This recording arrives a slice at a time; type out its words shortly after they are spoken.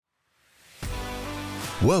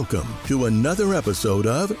Welcome to another episode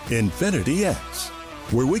of Infinity X,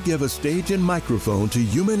 where we give a stage and microphone to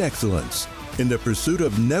human excellence in the pursuit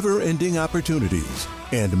of never-ending opportunities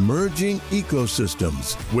and merging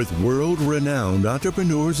ecosystems with world-renowned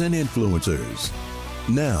entrepreneurs and influencers.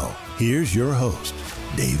 Now, here's your host,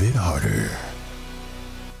 David Harder.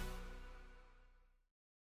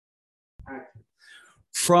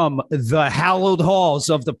 From the hallowed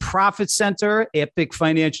halls of the Profit Center, Epic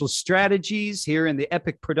Financial Strategies, here in the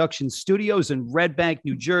Epic Production Studios in Red Bank,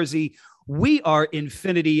 New Jersey, we are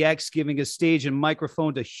Infinity X, giving a stage and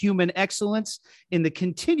microphone to human excellence in the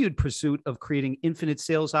continued pursuit of creating infinite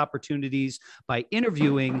sales opportunities by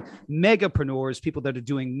interviewing megapreneurs, people that are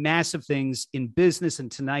doing massive things in business.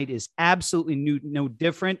 And tonight is absolutely no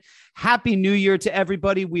different. Happy New Year to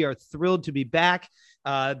everybody. We are thrilled to be back.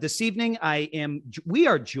 This evening, we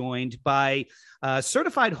are joined by a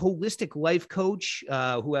certified holistic life coach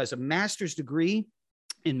who has a master's degree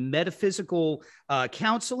in metaphysical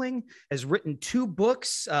counseling, has written 2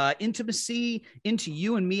 books, Intimacy, Into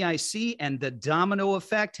You and Me I See, and The Domino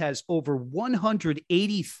Effect, has over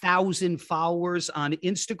 180,000 followers on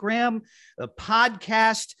Instagram, the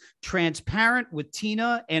podcast Transparent with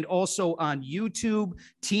Tina, and also on YouTube,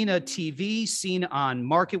 Tina TV, seen on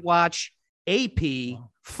Market Watch, AP,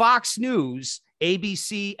 Fox News,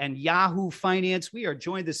 ABC, and Yahoo Finance. We are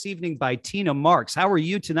joined this evening by Tina Marx. How are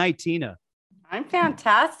you tonight, Tina? I'm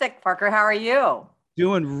fantastic, Parker. How are you?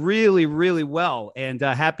 Doing really, really well. And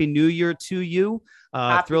Happy New Year to you.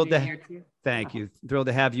 Thrilled to thank you. Thrilled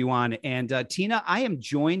to have you on. And Tina, I am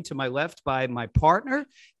joined to my left by my partner,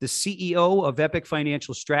 the CEO of Epic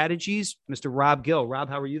Financial Strategies, Mr. Rob Gill. Rob,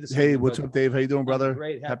 how are you this evening? Hey, what's up, Dave? How you doing, brother?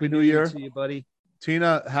 Great. Happy New Year to you, buddy.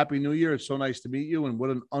 Tina, Happy New Year. It's so nice to meet you, and what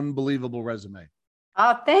an unbelievable resume.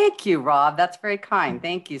 Oh, thank you, Rob. That's very kind.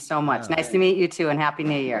 Thank you so much. Nice to meet you too, and Happy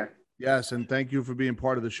New Year. Yes, and thank you for being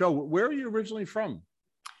part of the show. Where are you originally from?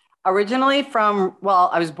 Originally from,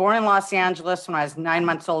 I was born in Los Angeles. When I was 9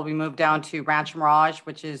 months old, we moved down to Rancho Mirage,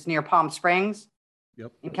 which is near Palm Springs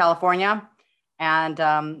in California. And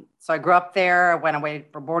so I grew up there, went away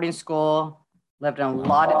for boarding school, lived in a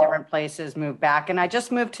lot of different places, moved back. And I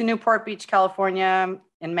just moved to Newport Beach, California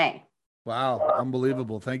in May. Wow,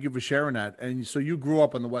 unbelievable. Thank you for sharing that. And so you grew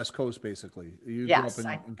up on the West Coast, basically. You grew up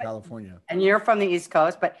in California. And you're from the East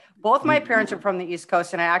Coast, but both my parents are from the East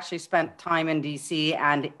Coast, and I actually spent time in DC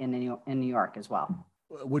and in New York as well.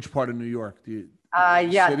 Which part of New York? The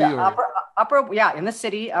upper, in the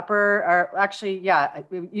city, it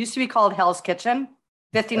used to be called Hell's Kitchen,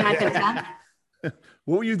 59th and 10th.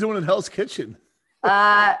 What were you doing in Hell's Kitchen?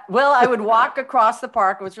 I would walk across the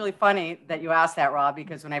park. It was really funny that you asked that, Rob,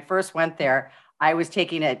 because when I first went there, I was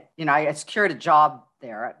taking I secured a job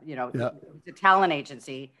there, it was a talent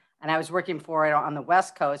agency, and I was working for it on the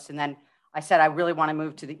West Coast. And then I said, I really want to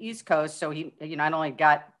move to the East Coast. So I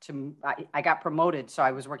got promoted. So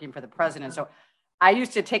I was working for the president. So I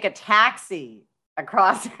used to take a taxi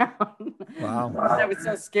across town. Wow. I was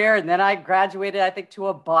so scared. And then I graduated, I think, to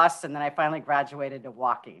a bus. And then I finally graduated to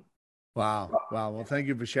walking. Wow. Well, thank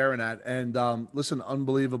you for sharing that. And listen,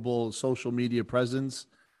 unbelievable social media presence.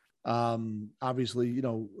 Obviously,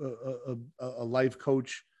 a life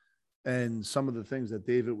coach, and some of the things that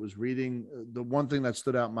David was reading. The one thing that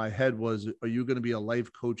stood out in my head was, are you going to be a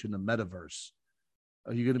life coach in the metaverse?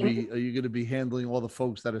 Are you going to be handling all the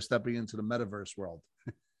folks that are stepping into the metaverse world?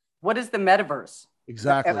 What is the metaverse?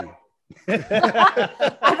 Exactly.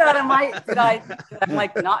 I thought I might, I'm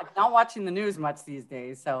like not watching the news much these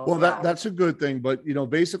days. So that's a good thing. But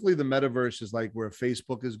basically the metaverse is like where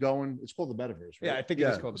Facebook is going. It's called the metaverse, right? Yeah, I think it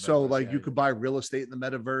is called the metaverse. So you could buy real estate in the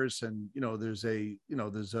metaverse, and there's I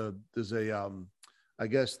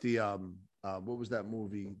guess what was that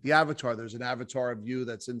movie? The Avatar. There's an avatar of you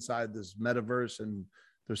that's inside this metaverse, and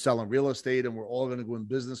they're selling real estate, and we're all going to go in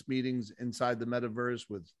business meetings inside the metaverse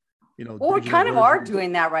with well, we kind of are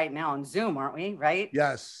doing that right now on Zoom, aren't we? Right?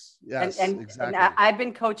 Yes, and exactly. And I've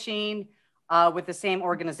been coaching with the same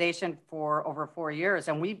organization for over 4 years,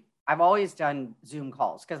 and I've always done Zoom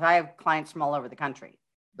calls because I have clients from all over the country.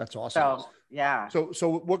 That's awesome. So yeah. So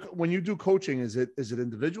when you do coaching, is it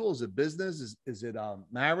individual? Is it business? Is it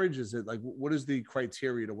marriage? Is it what is the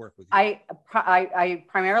criteria to work with you? I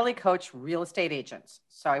primarily coach real estate agents.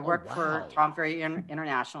 So I work for Tom Ferry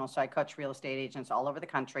International. So I coach real estate agents all over the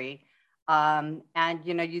country. So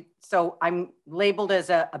I'm labeled as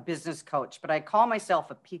a business coach, but I call myself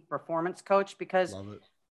a peak performance coach because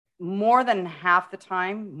more than half the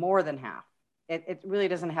time, it really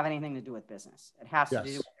doesn't have anything to do with business. It has to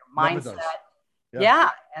do with your mindset.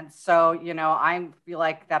 Yeah. And so, I feel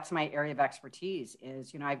like that's my area of expertise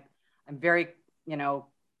is, I'm very,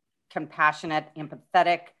 compassionate,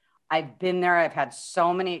 empathetic. I've been there. I've had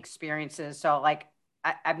so many experiences. So like,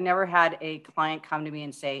 I've never had a client come to me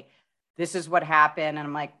and say, this is what happened. And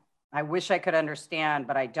I'm like, I wish I could understand,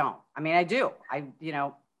 but I don't. I mean, I do.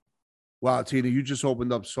 Wow, Tina, you just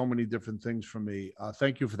opened up so many different things for me.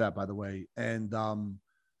 Thank you for that, by the way. And,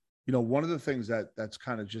 one of the things that's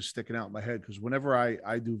kind of just sticking out in my head, because whenever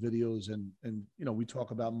I do videos and, we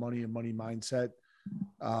talk about money and money mindset,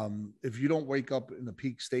 if you don't wake up in the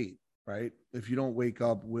peak state, right? If you don't wake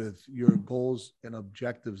up with your goals and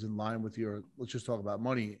objectives in line with your, let's just talk about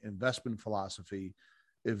money, investment philosophy,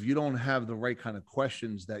 if you don't have the right kind of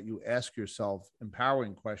questions that you ask yourself,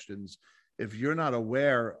 empowering questions, if you're not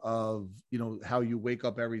aware of, how you wake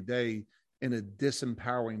up every day in a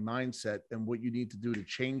disempowering mindset and what you need to do to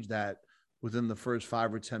change that within the first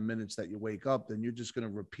 5 or 10 minutes that you wake up, then you're just going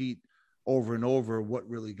to repeat over and over what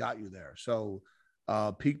really got you there. So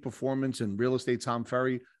peak performance in real estate, Tom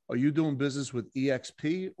Ferry, are you doing business with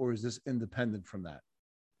EXP or is this independent from that?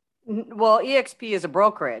 Well, EXP is a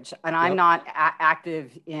brokerage, and I'm not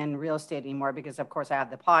active in real estate anymore because, of course, I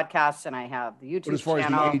have the podcasts and I have the YouTube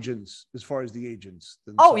channel. As far as the agents.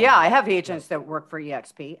 Oh, yeah. I have agents that work for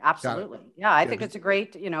EXP. Absolutely. Yeah. I think it's a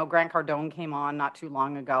great, Grant Cardone came on not too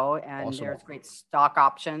long ago, and awesome. There's great stock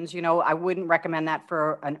options. I wouldn't recommend that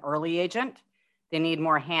for an early agent. They need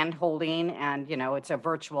more hand holding, and, it's a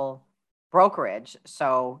virtual brokerage.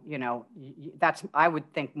 So, that's, I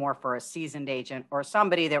would think, more for a seasoned agent or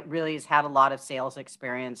somebody that really has had a lot of sales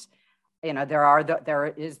experience.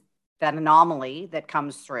 There is that anomaly that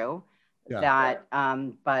comes through that,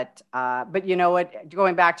 but you know what,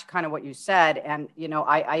 going back to kind of what you said, and,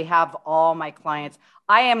 I have all my clients,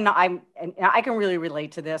 and I can really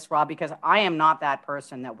relate to this, Rob, because I am not that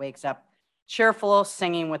person that wakes up cheerful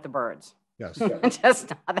singing with the birds. Yes. Just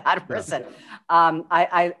not that person.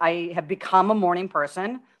 I have become a morning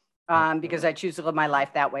person because I choose to live my life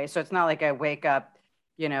that way. So it's not like I wake up,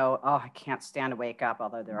 I can't stand to wake up,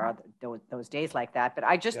 although there are those days like that. But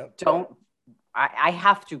I just don't, I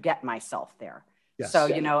have to get myself there. Yes. So,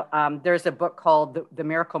 there's a book called The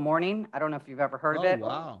Miracle Morning. I don't know if you've ever heard of it.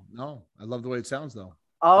 Wow. No, I love the way it sounds, though.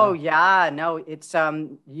 Oh, yeah. No, it's, I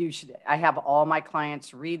have all my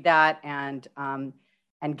clients read that and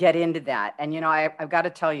get into that. And, I've got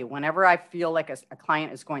to tell you, whenever I feel like a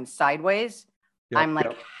client is going sideways, I'm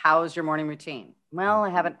like, how's your morning routine? Well, I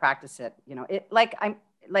haven't practiced it. I'm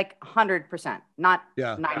like 100%, not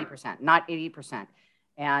 90%, not 80%.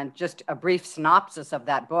 And just a brief synopsis of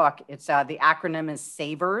that book. It's the acronym is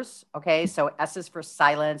SAVERS. Okay. So S is for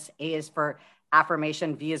silence, A is for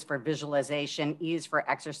affirmation, V is for visualization, E is for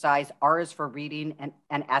exercise, R is for reading,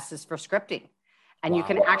 and S is for scripting. And you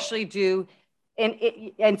can actually do, and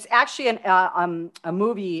it's actually a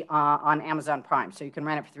movie on Amazon Prime, so you can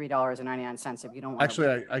rent it for $3.99 if you don't want.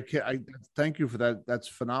 Actually, I thank you for that. That's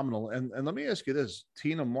phenomenal. And let me ask you this,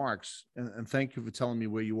 Tina Marx, and thank you for telling me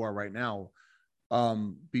where you are right now.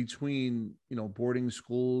 Between boarding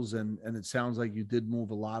schools and it sounds like you did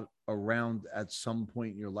move a lot around at some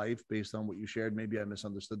point in your life based on what you shared. Maybe I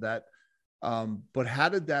misunderstood that. But how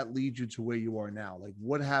did that lead you to where you are now? Like,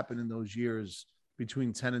 what happened in those years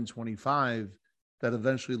between 10 and 25 that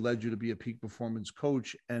eventually led you to be a peak performance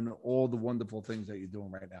coach and all the wonderful things that you're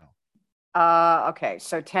doing right now? Okay.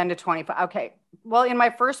 So 10 to 25. Okay. Well, in my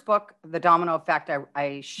first book, The Domino Effect,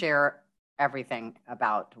 I share everything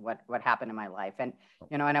about what happened in my life. And,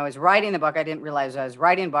 and I was writing the book. I didn't realize I was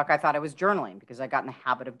writing the book. I thought I was journaling because I got in the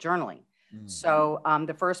habit of journaling. So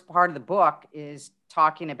the first part of the book is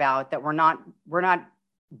talking about that we're not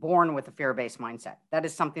born with a fear-based mindset. That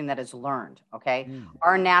is something that is learned. Okay.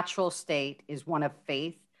 Our natural state is one of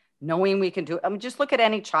faith, knowing we can do it. I mean, just look at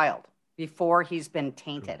any child before he's been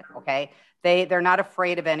tainted. Okay. They're not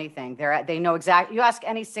afraid of anything. They know exactly. You ask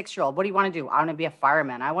any 6-year-old, what do you want to do? I want to be a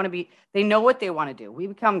fireman. They know what they want to do. We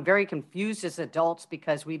become very confused as adults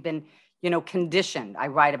because we've been, conditioned. I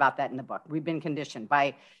write about that in the book. We've been conditioned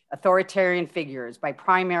by authoritarian figures, by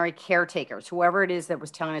primary caretakers, whoever it is that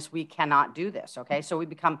was telling us we cannot do this. Okay. So we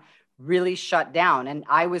become really shut down. And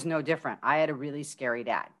I was no different. I had a really scary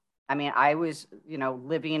dad. I mean, I was,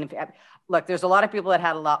 look, there's a lot of people that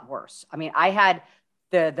had a lot worse. I mean, I had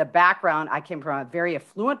the background. I came from a very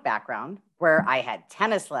affluent background where I had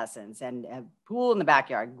tennis lessons and a pool in the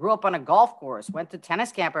backyard, grew up on a golf course, went to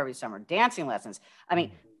tennis camp every summer, dancing lessons. I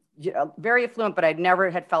mean, very affluent, but I never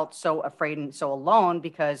had felt so afraid and so alone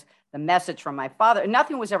because the message from my father,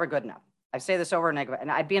 nothing was ever good enough. I say this over and over,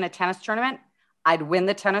 and I'd be in a tennis tournament. I'd win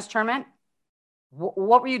the tennis tournament.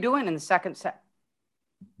 What were you doing in the second set?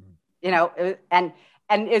 And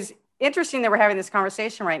it's interesting that we're having this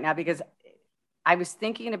conversation right now because I was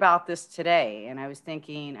thinking about this today, and I was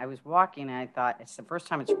walking, and I thought, it's the first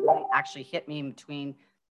time it's really actually hit me in between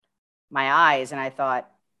my eyes. And I thought,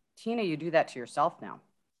 Tina, you do that to yourself now.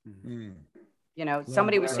 Mm. You know,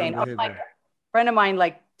 somebody was saying, oh, my friend of mine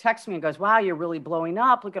like texts me and goes, wow, you're really blowing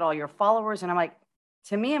up. Look at all your followers. And I'm like,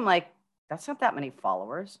 to me, I'm like, that's not that many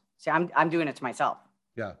followers. See, I'm doing it to myself.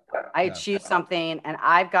 Yeah. I achieved something, and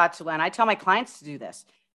I've got to learn. I tell my clients to do this.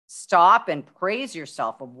 Stop and praise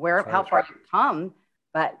yourself of how far you've come.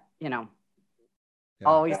 But, you know,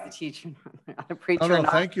 always the teacher, not the preacher. No,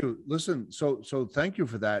 thank you. Listen, so thank you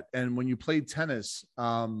for that. And when you played tennis,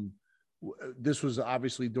 this was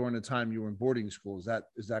obviously during the time you were in boarding school. Is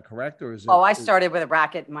that correct? Or is it? Oh, I started with a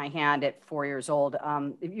racket in my hand at 4 years old.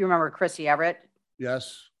 If you remember Chrissy Everett?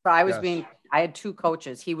 Yes. So I had two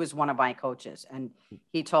coaches. He was one of my coaches, and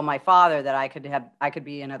he told my father that I could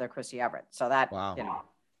be another Chrissy Everett. So that, you know,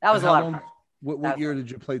 that was a lot of fun. What year did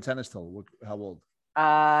you play tennis till? How old?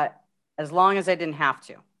 As long as I didn't have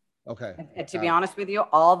to. Okay. And to be honest with you,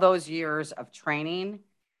 all those years of training,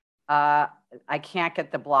 I can't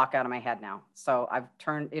get the block out of my head now. So I've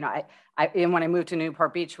turned, you know, and when I moved to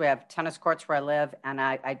Newport Beach, we have tennis courts where I live, and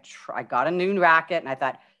I got a new racket, and I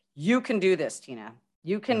thought, you can do this, Tina.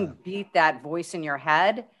 You can beat that voice in your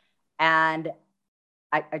head. And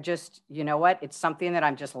I just, you know what? It's something that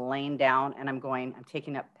I'm just laying down, and I'm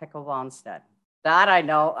taking up pickleball instead. That I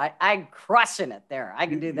know, I'm crushing it there. I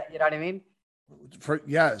can do that. You know what I mean?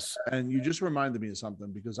 Yes. And you just reminded me of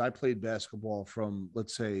something, because I played basketball from,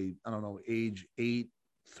 let's say, I don't know, age 8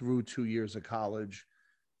 through 2 years of college.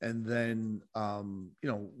 And then, you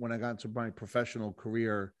know, when I got into my professional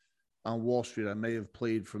career on Wall Street, I may have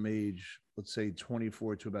played from age, let's say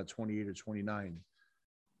 24 to about 28 or 29.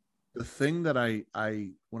 The thing that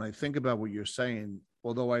when I think about what you're saying,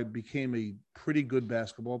 although I became a pretty good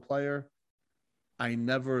basketball player, I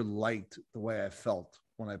never liked the way I felt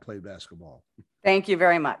when I played basketball. Thank you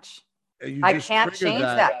very much. I can't change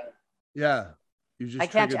that. Yeah. You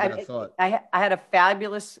just triggered that thought. I had a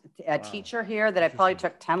fabulous teacher here that I probably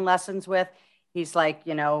took 10 lessons with. He's like,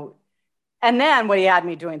 you know, and then what he had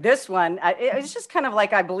me doing this one, it was just kind of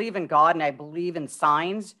like, I believe in God and I believe in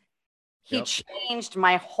signs. He changed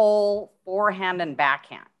my whole forehand and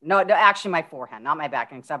backhand. No, actually my forehand, not my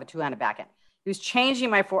backhand, because I have a two-handed backhand. He was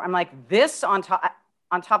changing my forehand. I'm like, this on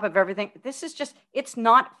top of everything, this is just, it's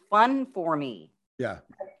not fun for me. Yeah.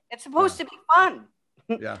 It's supposed to be fun.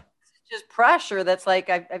 Yeah. It's just pressure that's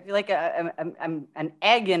like, I feel like I'm an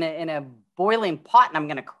egg in a boiling pot, and I'm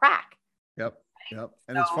going to crack. Yep.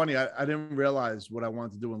 And it's funny, I didn't realize what I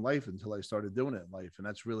wanted to do in life until I started doing it in life. And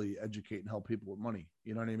that's really educate and help people with money.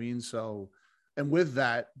 You know what I mean? So, and with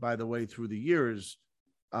that, by the way, through the years,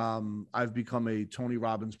 I've become a Tony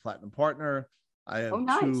Robbins Platinum partner. I have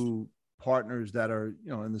two partners that are,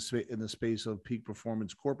 you know, in the space of peak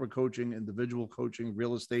performance, corporate coaching, individual coaching,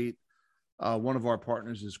 real estate. One of our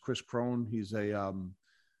partners is Chris Crone. He's a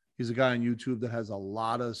guy on YouTube that has a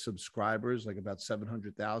lot of subscribers, like about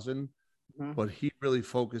 700,000. But he really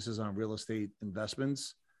focuses on real estate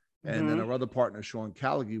investments. And then our other partner, Sean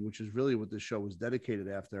Callaghy, which is really what this show was dedicated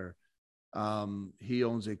after. He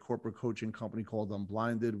owns a corporate coaching company called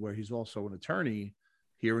Unblinded, where he's also an attorney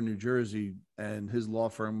here in New Jersey. And his law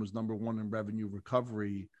firm was #1 in revenue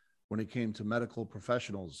recovery when it came to medical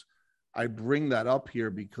professionals. I bring that up here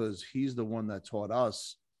because he's the one that taught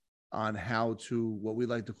us on how to, what we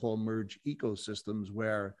like to call, merge ecosystems,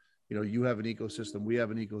 where, you know, you have an ecosystem, we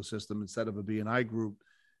have an ecosystem instead of a B&I group.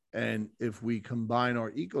 And if we combine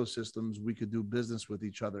our ecosystems, we could do business with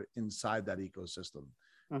each other inside that ecosystem.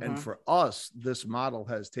 And for us, this model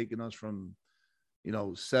has taken us from, you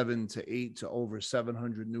know, 7 to 8 to over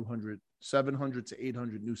 700 to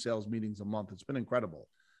 800 new sales meetings a month. It's been incredible.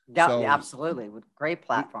 Yeah, so, absolutely. Great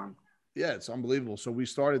platform. Yeah, it's unbelievable. So we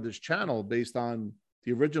started this channel based on,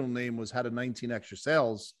 the original name was How to 19 Extra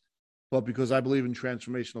Sales. But because I believe in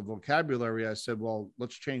transformational vocabulary, I said, well,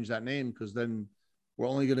 let's change that name, because then we're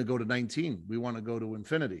only going to go to 19. We want to go to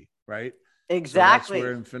infinity, right? Exactly. So that's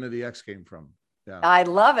where Infinity X came from. Yeah. I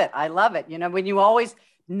love it. I love it. You know, when you always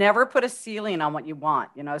never put a ceiling on what you want,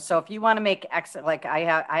 you know, so if you want to make X, like I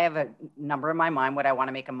have a number in my mind, what I want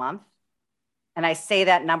to make a month. And I say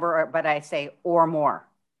that number, but I say, or more.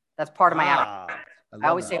 That's part of my attitude. I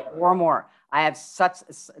always say, or more. I have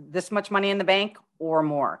this much money in the bank or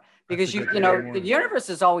more, because you know, the universe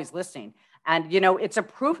is always listening. And, you know, it's a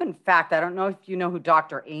proven fact. I don't know if you know who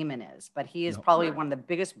Dr. Amen is, but he is probably one of the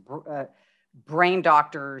biggest brain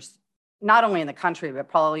doctors, not only in the country, but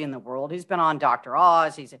probably in the world. He's been on Dr.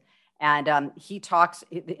 Oz. He talks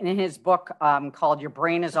in his book called Your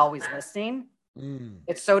Brain is Always Listening.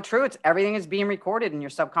 It's so true. It's everything is being recorded in your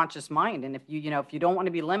subconscious mind. And if you don't want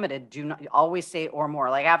to be limited, do not always say or more.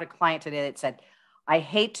 Like I have a client today that said, I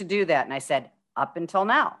hate to do that. And I said, up until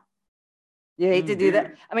now. You hate to do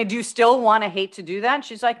that. I mean, do you still want to hate to do that? And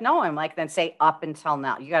she's like, no. I'm like, then say up until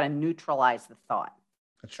now. You got to neutralize the thought.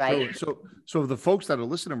 That's right? true. So the folks that are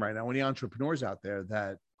listening right now, any entrepreneurs out there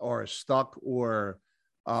that are stuck or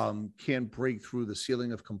can't break through the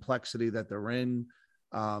ceiling of complexity that they're in,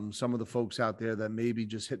 some of the folks out there that may be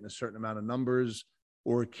just hitting a certain amount of numbers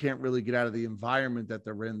or can't really get out of the environment that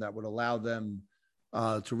they're in that would allow them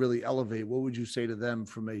to really elevate, what would you say to them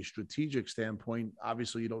from a strategic standpoint?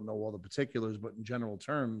 Obviously, you don't know all the particulars, but in general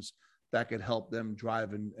terms, that could help them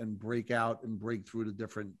drive and break out and break through the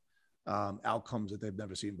different outcomes that they've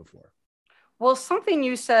never seen before. Well, something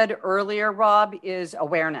you said earlier, Rob, is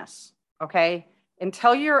awareness. Okay.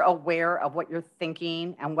 Until you're aware of what you're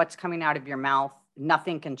thinking and what's coming out of your mouth,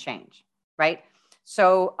 nothing can change. Right.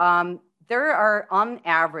 So there are on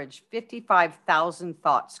average 55,000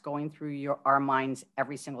 thoughts going through our minds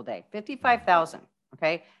every single day. 55,000.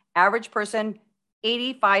 Okay. Average person,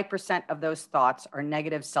 85% of those thoughts are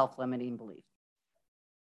negative self-limiting beliefs.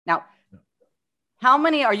 Now, how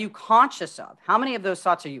many are you conscious of? How many of those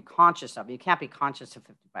thoughts are you conscious of? You can't be conscious of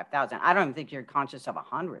 55,000. I don't even think you're conscious of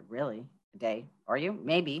 100 really a day. Are you?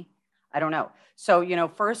 Maybe. I don't know. So,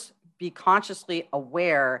 first be consciously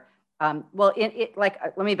aware. Let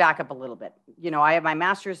me back up a little bit. I have my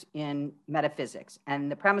master's in metaphysics,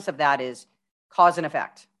 and the premise of that is cause and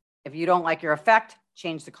effect. If you don't like your effect,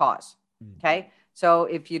 change the cause. Okay. So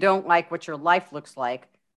if you don't like what your life looks like,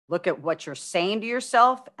 look at what you're saying to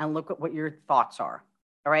yourself and look at what your thoughts are.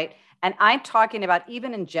 All right. And I'm talking about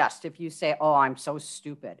even in jest, if you say, oh, I'm so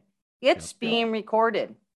stupid, it's being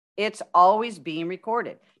recorded. It's always being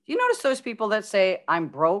recorded. Do you notice those people that say I'm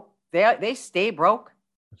broke? They stay broke.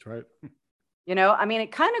 That's right.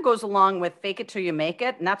 It kind of goes along with fake it till you make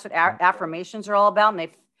it. And that's what affirmations are all about. And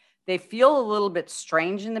they feel a little bit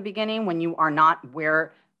strange in the beginning when you are not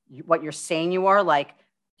what you're saying you are. Like,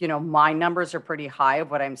 my numbers are pretty high of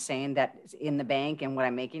what I'm saying that is in the bank and what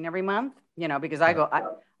I'm making every month, because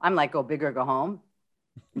I'm like, go big or go home.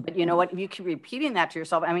 But you know what? If you keep repeating that to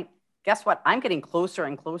yourself, guess what? I'm getting closer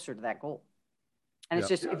and closer to that goal. And it's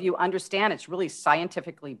just, if you understand, it's really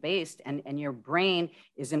scientifically based and your brain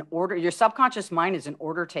is in order. Your subconscious mind is an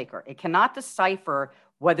order taker. It cannot decipher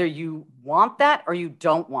whether you want that or you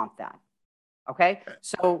don't want that. Okay.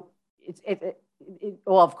 So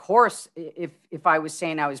well, of course, if I was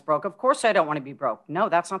saying I was broke, of course I don't want to be broke. No,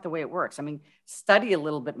 that's not the way it works. Study a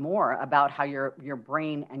little bit more about how your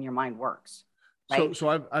brain and your mind works. Right? So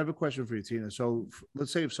I have a question for you, Tina. So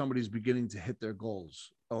let's say if somebody's beginning to hit their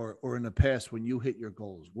goals or in the past, when you hit your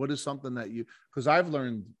goals, what is something that because I've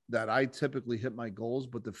learned that I typically hit my goals,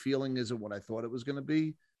 but the feeling isn't what I thought it was going to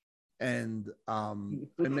be. And I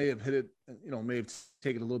may have hit it, may have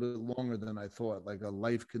taken a little bit longer than I thought, like a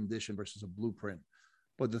life condition versus a blueprint.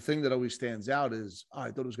 But the thing that always stands out is,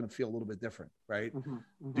 I thought it was going to feel a little bit different, right? Mm-hmm,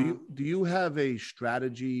 mm-hmm. Do you have a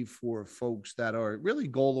strategy for folks that are really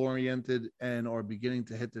goal-oriented and are beginning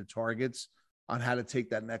to hit their targets on how to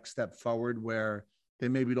take that next step forward where they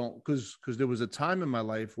maybe don't, because there was a time in my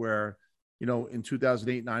life where, in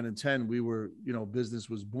 2008, 9, and 10, we were, business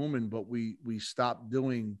was booming, but we stopped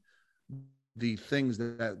doing the things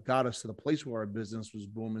that got us to the place where our business was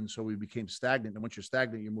booming. So we became stagnant. And once you're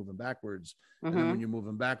stagnant, you're moving backwards. Mm-hmm. And then when you're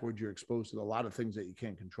moving backwards, you're exposed to a lot of things that you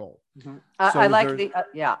can't control. Mm-hmm. I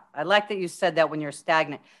like that you said that when you're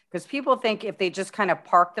stagnant, because people think if they just kind of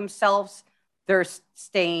park themselves, they're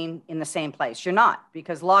staying in the same place. You're not,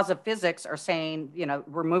 because laws of physics are saying,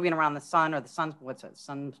 we're moving around the sun, or the sun's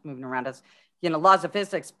moving around us. Laws of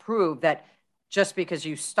physics prove that just because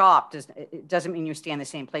you stopped, it doesn't mean you stay in the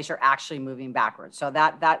same place. You're actually moving backwards. So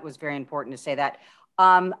that was very important to say that.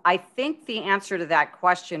 I think the answer to that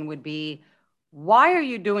question would be, why are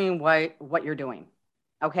you doing what you're doing?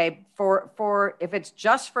 Okay, for if it's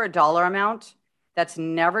just for a dollar amount, that's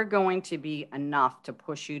never going to be enough to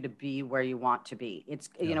push you to be where you want to be. It's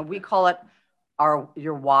we call it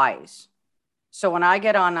your whys. So when I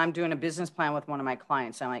get on, I'm doing a business plan with one of my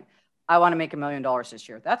clients. I'm like, I want to make $1 million this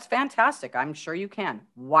year. That's fantastic. I'm sure you can.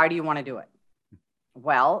 Why do you want to do it?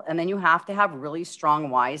 Well, and then you have to have really strong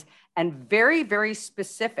whys and very, very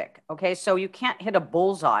specific. Okay. So you can't hit a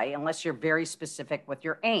bullseye unless you're very specific with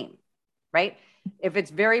your aim, right? If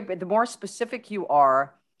it's the more specific you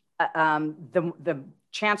are, the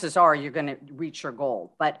chances are you're going to reach your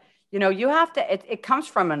goal. But, you have to, it comes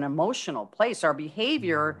from an emotional place. Our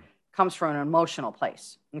behavior comes from an emotional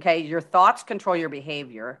place. Okay. Your thoughts control your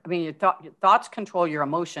behavior. Your thoughts control your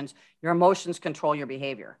emotions control your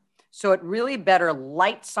behavior. So it really better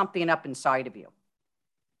light something up inside of you.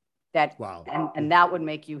 That, wow. And that would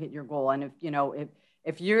make you hit your goal. And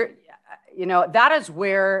if you're, that is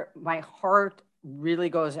where my heart really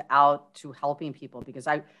goes out to helping people, because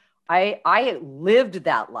I lived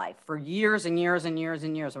that life for years and years and years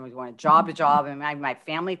and years. I was going job to job, and my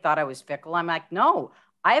family thought I was fickle. I'm like, no,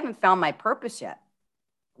 I haven't found my purpose yet.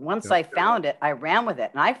 Once I found it, I ran with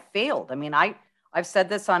it, and I failed. I mean, I've said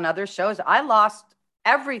this on other shows. I lost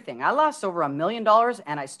everything. I lost over $1 million,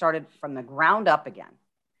 and I started from the ground up again.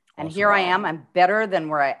 And here I am. I'm better than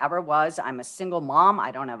where I ever was. I'm a single mom.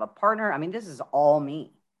 I don't have a partner. I mean, this is all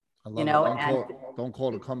me. I love it. Don't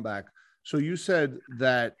call it a comeback. So you said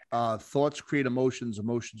that thoughts create emotions,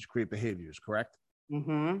 emotions create behaviors, correct?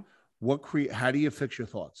 Mm-hmm. How do you fix your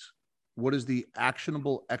thoughts? What is the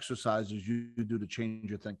actionable exercises you do to change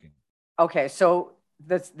your thinking? Okay, so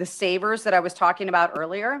the savers that I was talking about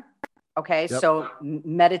earlier. Okay, Yep. So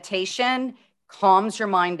meditation calms your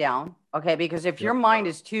mind down. Okay, because if your mind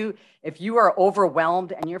is if you are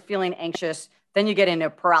overwhelmed and you're feeling anxious, then you get into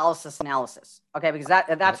paralysis analysis. Okay, because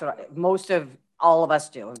that's what most of all of us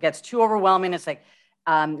do. It gets too overwhelming. It's like,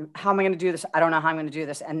 how am I going to do this? I don't know how I'm going to do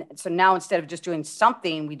this. And so now instead of just doing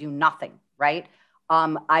something, we do nothing, right?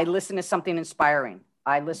 I listen to something inspiring.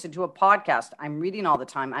 I listen to a podcast. I'm reading all the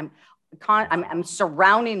time. I'm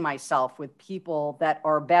surrounding myself with people that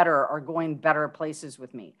are better, are going better places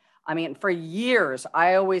with me. I mean, for years,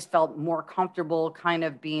 I always felt more comfortable kind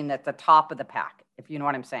of being at the top of the pack, if you know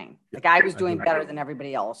what I'm saying. Like I was doing better than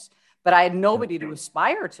everybody else, but I had nobody to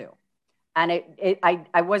aspire to. And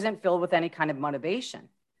I wasn't filled with any kind of motivation.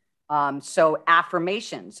 So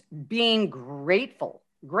affirmations, being grateful.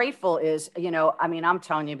 Grateful is, I mean, I'm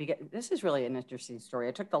telling you, because this is really an interesting story.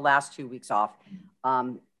 I took the last 2 weeks off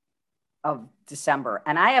of December,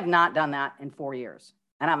 and I have not done that in 4 years.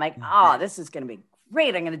 And I'm like, this is going to be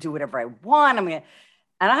great. I'm going to do whatever I want. And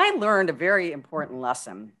I learned a very important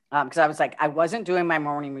lesson because I was like, I wasn't doing my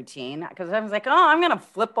morning routine because I was like, I'm going to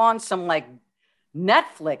flip on some like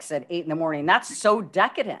Netflix at 8 a.m. That's so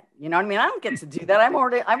decadent. You know what I mean? I don't get to do that. I'm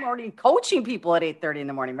already coaching people at 8:30 in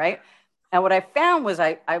the morning, right? And what I found was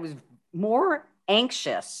I was more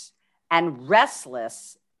anxious and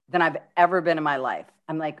restless than I've ever been in my life.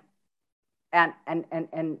 I'm like, and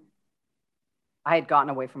I had gotten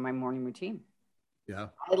away from my morning routine. Yeah.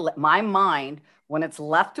 My mind, when it's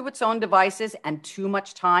left to its own devices and too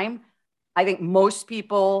much time, I think most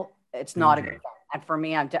people, it's not a good thing. And for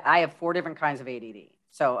me, I have 4 different kinds of ADD.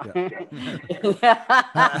 So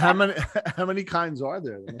how many kinds are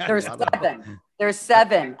there? There's 7. There's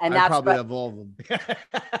 7. And I probably have all of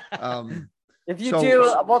them. If you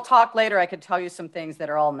do, we'll talk later. I could tell you some things that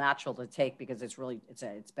are all natural to take because it's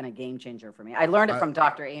been a game changer for me. I learned it from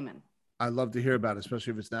Dr. Amen. I'd love to hear about it,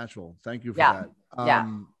 especially if it's natural. Thank you for that.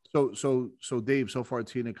 So Dave, so far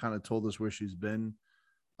Tina kind of told us where she's been,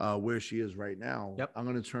 where she is right now. Yep. I'm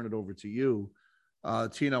going to turn it over to you.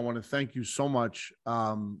 Tina, I want to thank you so much.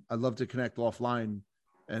 I'd love to connect offline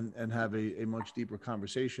and have a much deeper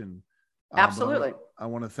conversation. Absolutely. I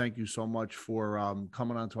want to thank you so much for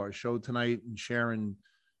coming onto our show tonight and sharing,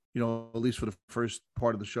 at least for the first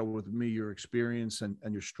part of the show with me, your experience and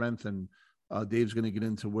your strength. And Dave's going to get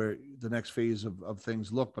into where the next phase of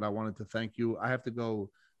things look, but I wanted to thank you. I have to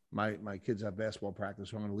go. My kids have basketball practice,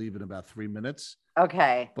 so I'm going to leave in about 3 minutes.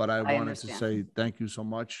 Okay. But I wanted to say thank you so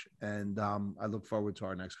much. And I look forward to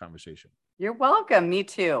our next conversation. You're welcome. Me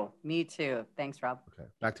too. Thanks, Rob. Okay.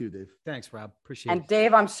 Back to you, Dave. Thanks, Rob. Appreciate it. And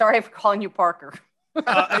Dave, I'm sorry for calling you Parker.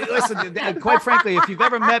 Listen, quite frankly, if you've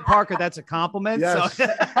ever met Parker, that's a compliment. Yes. So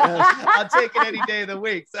I'll take it any day of the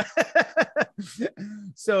week.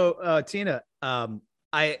 So Tina,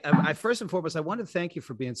 I first and foremost, I want to thank you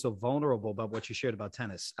for being so vulnerable about what you shared about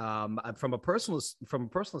tennis. From a personal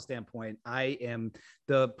standpoint, I am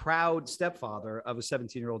the proud stepfather of a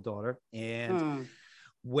 17-year-old daughter. And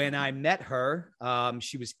when I met her,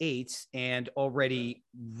 she was 8 and already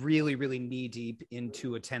really, really knee deep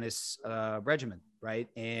into a tennis regimen. Right.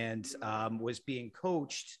 And was being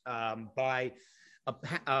coached by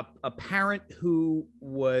a parent who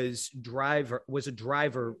was a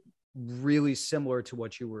driver really similar to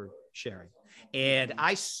what you were sharing. And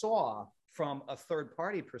I saw from a third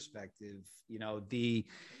party perspective, the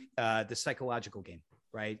psychological game,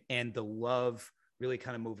 right. And the love really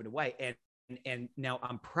kind of moving away. And now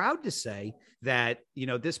I'm proud to say that,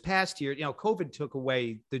 this past year, COVID took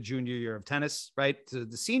away the junior year of tennis, right. So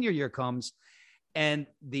the senior year comes And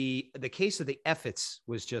the case of the efforts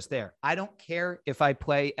was just there. I don't care if I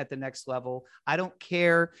play at the next level. I don't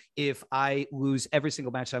care if I lose every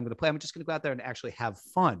single match I'm going to play. I'm just going to go out there and actually have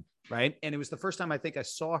fun. Right. And it was the first time I think I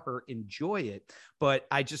saw her enjoy it. But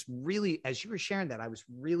I just really, as you were sharing that, I was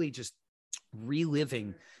really just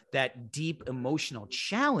reliving that deep emotional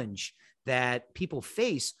challenge that people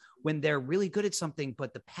face when they're really good at something,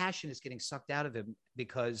 but the passion is getting sucked out of them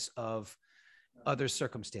because of other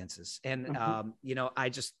circumstances. And,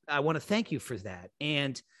 I want to thank you for that.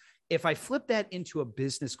 And if I flip that into a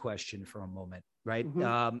business question for a moment, right?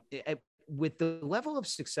 With the level of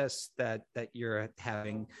success that you're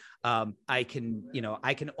having, I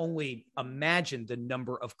can only imagine the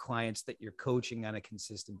number of clients that you're coaching on a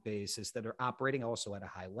consistent basis that are operating also at a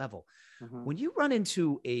high level. When you run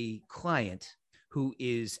into a client who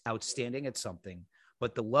is outstanding at something,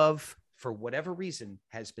 but the love for whatever reason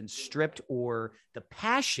has been stripped, or the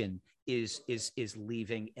passion is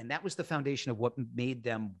leaving, and that was the foundation of what made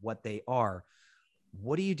them what they are,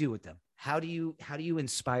 what do you do with them? How do you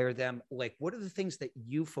inspire them? Like, what are the things that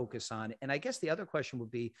you focus on? And I guess the other question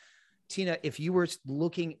would be, Tina, if you were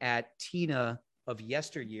looking at Tina of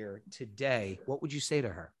yesteryear today, what would you say to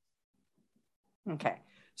her? Okay.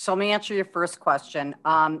 So let me answer your first question.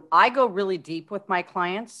 I go really deep with my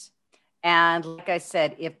clients. And like I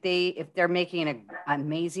said, if they're making an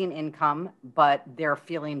amazing income, but they're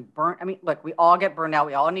feeling burnt, I mean, look, we all get burned out.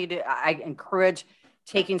 We all need to, I encourage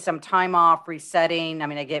taking some time off, resetting. I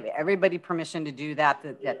mean, I give everybody permission to do that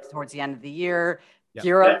towards the end of the year,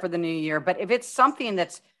 gear up for the new year. But if it's something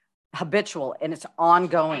that's habitual and it's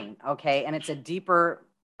ongoing, okay, and it's a deeper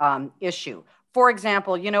issue, for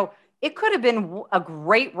example, it could have been a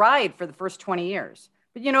great ride for the first 20 years,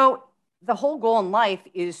 but the whole goal in life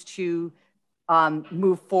is to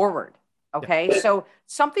move forward. Okay. Yeah. So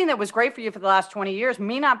something that was great for you for the last 20 years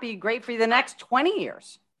may not be great for you the next 20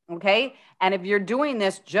 years. Okay. And if you're doing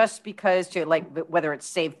this just because whether it's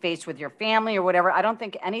save face with your family or whatever, I don't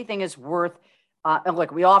think anything is worth, and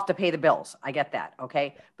look, we all have to pay the bills. I get that.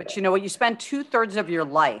 Okay. But you know what? You spend 2/3 of your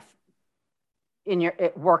life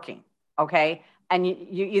working. Okay. And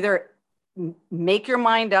you either make your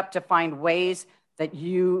mind up to find ways that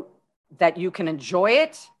you can enjoy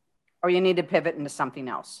it, or you need to pivot into something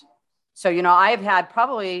else. So, I've had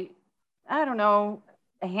probably, a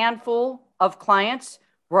handful of clients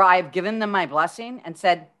where I've given them my blessing and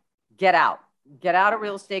said, get out of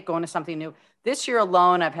real estate, go into something new. This year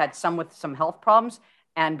alone, I've had some with some health problems.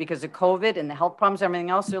 And because of COVID and the health problems, everything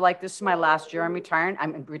else, they're like, this is my last year. I'm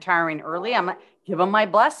retiring early. I'm give them my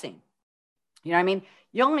blessing. You know what I mean?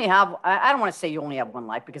 You only have, I don't want to say you only have one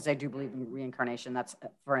life, because I do believe in reincarnation. That's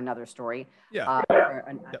for another story. Yeah.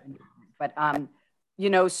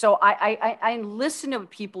 So I listen to what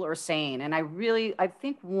people are saying. And I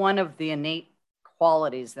think one of the innate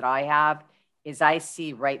qualities that I have is I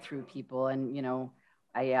see right through people. And,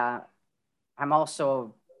 I'm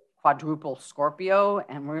also quadruple Scorpio,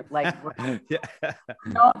 and we're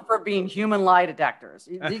known for being human lie detectors.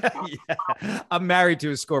 I'm married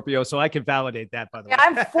to a Scorpio, so I can validate that, by the way.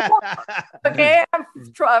 I'm 4. Okay.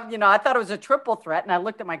 I thought it was a triple threat, and I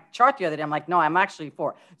looked at my chart the other day. I'm like, no, I'm actually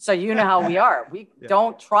 4. So you know how we are. We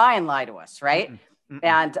don't try and lie to us, right?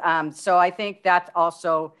 And so I think that's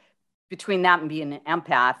also between that and being an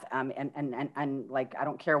empath, and like, I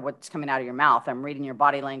don't care what's coming out of your mouth. I'm reading your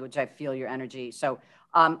body language. I feel your energy. So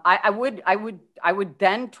I would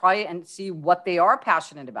then try and see what they are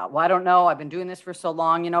passionate about. Well, I don't know. I've been doing this for so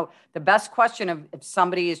long. The best question if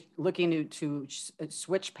somebody is looking to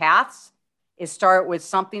switch paths is start with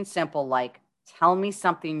something simple like, tell me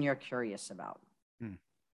something you're curious about.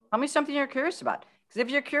 Tell me something you're curious about. Because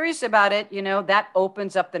if you're curious about it, that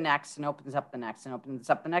opens up the next and opens up the next and opens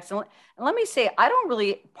up the next. And let me say, part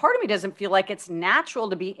of me doesn't feel like it's natural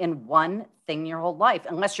to be in one thing your whole life,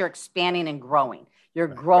 unless you're expanding and growing. You're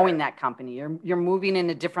growing that company. You're moving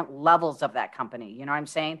into different levels of that company. You know what I'm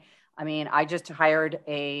saying? I mean, I just hired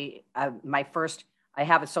I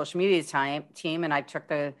have a social media team, and I took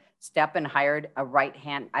the step and hired a right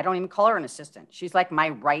hand. I don't even call her an assistant. She's like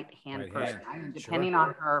my right hand person. I'm depending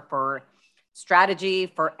on her for strategy,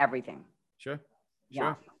 for everything. Sure.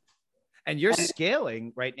 And you're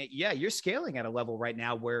scaling, right? Yeah, you're scaling at a level right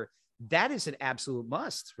now where that is an absolute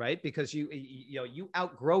must, right? Because you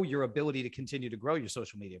outgrow your ability to continue to grow your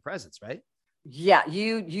social media presence, right? Yeah,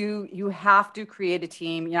 you have to create a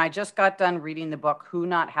team. I just got done reading the book Who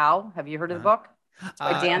Not How. Have you heard of the book? It's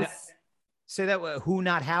by Dan. Say that. Who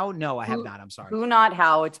Not How? No, I have not. I'm sorry. Who Not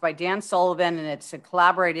How. It's by Dan Sullivan, and it's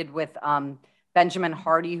collaborated with Benjamin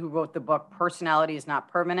Hardy, who wrote the book Personality is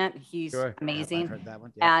Not Permanent. He's amazing. I've heard that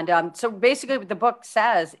one. Yeah. And so basically what the book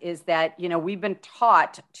says is that, you know, we've been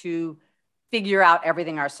taught to figure out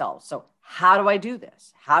everything ourselves. So how do I do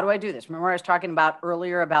this? How do I do this? Remember I was talking about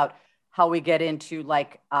earlier about how we get into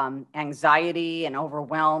like anxiety and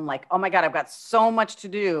overwhelm, like, oh my God, I've got so much to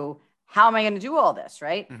do. How am I going to do all this?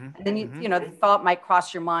 Right. And then, you know, the thought might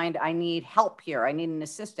cross your mind. I need help here. I need an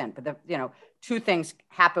assistant. But you know, two things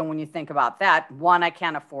happen when you think about that. One, I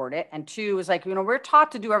can't afford it. And two is like, you know, we're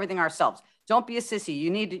taught to do everything ourselves. Don't be a sissy.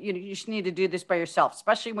 You just need to do this by yourself,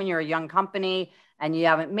 especially when you're a young company and you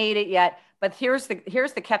haven't made it yet. But here's the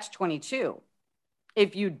catch-22.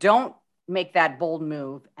 If you don't make that bold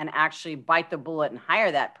move and actually bite the bullet and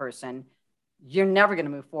hire that person, you're never going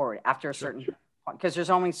to move forward after a certain point, because there's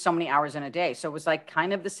only so many hours in a day. So it was like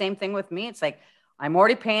kind of the same thing with me. It's like, I'm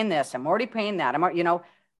already paying this. I'm already paying that. You know,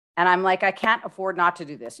 and I'm like, I can't afford not to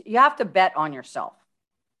do this. You have to bet on yourself.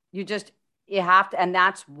 You have to. And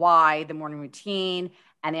that's why the morning routine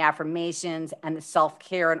and the affirmations and the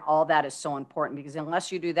self-care and all that is so important, because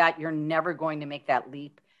unless you do that, you're never going to make that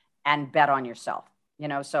leap and bet on yourself. You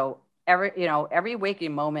know, so every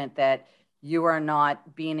waking moment that you are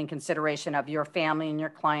not being in consideration of your family and your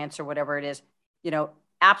clients or whatever it is, you know,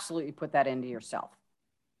 absolutely put that into yourself.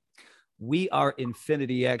 We are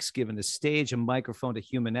Infinity X, giving the stage and microphone to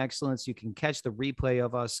human excellence. You can catch the replay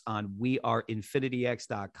of us on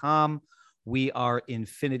weareinfinityx.com. We are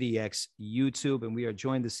Infinity X YouTube, and we are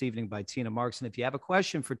joined this evening by Tina Marx. And if you have a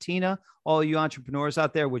question for Tina, all you entrepreneurs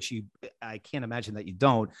out there, which I can't imagine that you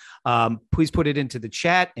don't, please put it into the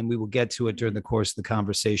chat and we will get to it during the course of the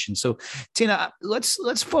conversation. So Tina,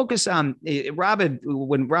 let's focus on Robin.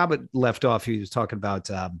 When Robin left off, he was talking about,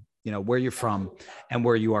 you know, where you're from and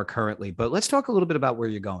where you are currently, but let's talk a little bit about where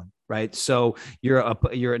you're going. Right. So you're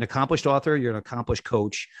an accomplished author, you're an accomplished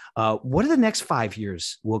coach. What do the next 5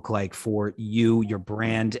 years look like for you, your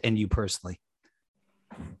brand, and you personally?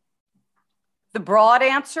 The broad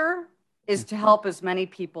answer is to help as many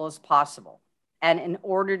people as possible. And in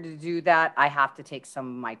order to do that, I have to take some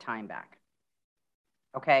of my time back.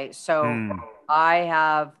 Okay. So I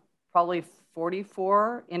have probably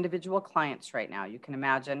 44 individual clients right now. You can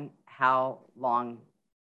imagine how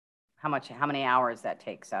many hours that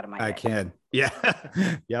takes out of my day. I can. Yeah.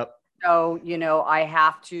 Yep. So, you know, I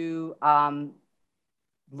have to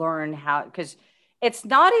learn how, because it's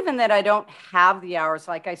not even that I don't have the hours.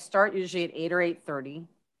 Like I start usually at 8 or 8:30.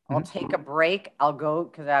 I'll take a break. I'll go,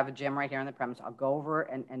 because I have a gym right here on the premise. I'll go over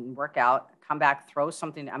and work out, come back, throw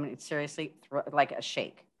something. I mean, seriously, like a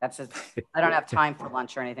shake. That's it. I don't have time for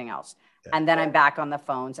lunch or anything else. Yeah. And then I'm back on the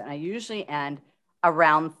phones. And I usually end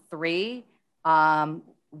around 3,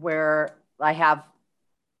 where I have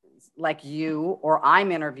like you, or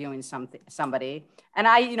I'm interviewing somebody.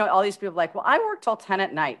 And you know, all these people are like, well, I work till 10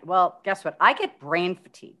 at night. Well, guess what? I get brain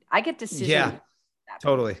fatigue. I get decision. Yeah,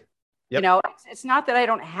 totally. Yep. You know, it's not that I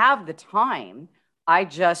don't have the time. I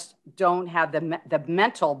just don't have the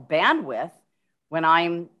mental bandwidth when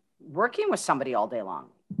I'm working with somebody all day long.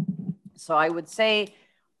 So I would say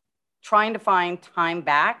trying to find time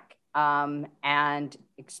back and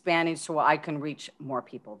expanding so I can reach more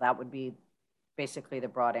people. That would be basically the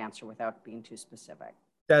broad answer without being too specific.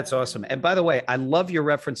 That's awesome. And by the way, I love your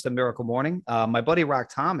reference to Miracle Morning. My buddy Rock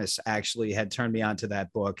Thomas actually had turned me on to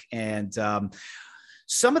that book. And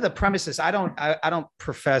some of the premises, I don't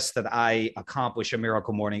profess that I accomplish a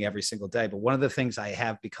miracle morning every single day, but one of the things I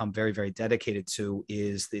have become very, very dedicated to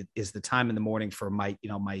is the time in the morning for my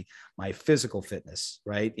physical fitness,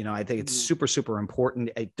 right? You know, I think it's super, super important.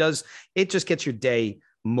 It just gets your day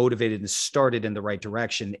motivated and started in the right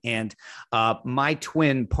direction. And my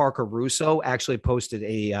twin, Parker Russo, actually posted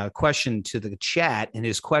a question to the chat. And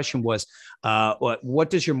his question was, what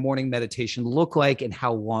does your morning meditation look like and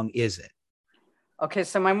how long is it? Okay,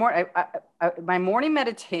 so my morning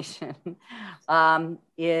meditation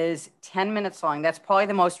is 10 minutes long. That's probably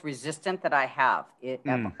the most resistant that I have.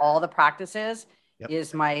 Of all the practices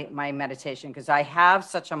is my meditation, because I have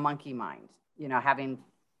such a monkey mind, you know, having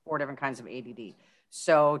 4 different kinds of ADD.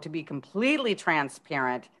 So to be completely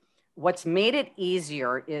transparent, what's made it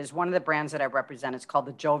easier is one of the brands that I represent. It's called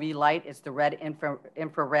the Jovi Light. It's the red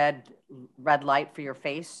infrared red light for your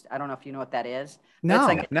face. I don't know if you know what that is. No,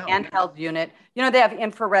 it's like an handheld unit. You know, they have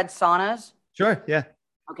infrared saunas. Sure. Yeah.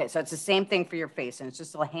 Okay. So it's the same thing for your face. And it's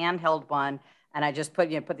just a handheld one. And I just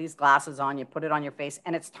put these glasses on, you put it on your face,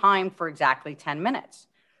 and it's timed for exactly 10 minutes.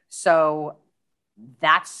 So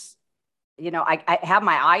that's, you know, I have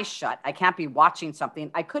my eyes shut. I can't be watching something.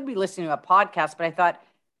 I could be listening to a podcast, but I thought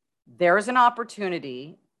there is an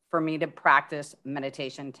opportunity for me to practice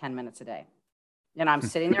meditation 10 minutes a day. I'm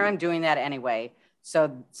sitting there, I'm doing that anyway.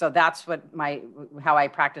 So that's how I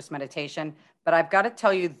practice meditation. But I've got to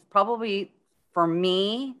tell you, probably for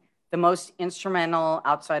me, the most instrumental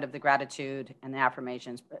outside of the gratitude and the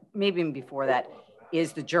affirmations, but maybe even before that,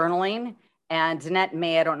 is the journaling. And Danette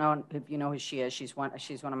May, I don't know if you know who she is. She's one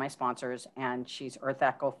of my sponsors, and she's Earth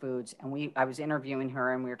Echo Foods. And I was interviewing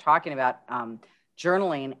her, and we were talking about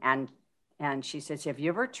journaling, and she says, "Have you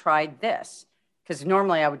ever tried this?" Because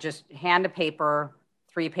normally I would just hand a paper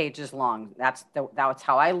 3 pages long. That's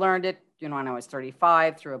how I learned it. When I was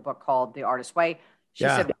 35, through a book called The Artist's Way. She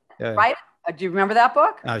said, "Right? Do you remember that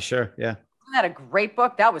book?" Oh, sure, yeah. Isn't that a great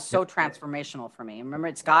book? That was so transformational for me. Remember,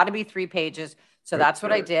 it's got to be 3 pages. So that's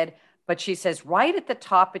what I did. But she says, right at the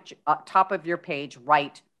top of your page,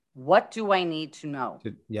 write, "What do I need to know?"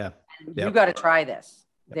 Yeah. You got to try this,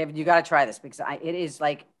 David. You got to try this, because it is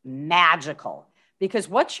like magical. Because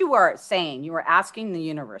what you are saying, you are asking the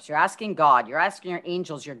universe, you're asking God, you're asking your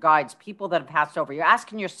angels, your guides, people that have passed over. You're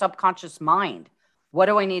asking your subconscious mind, what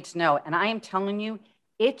do I need to know? And I am telling you,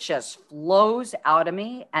 it just flows out of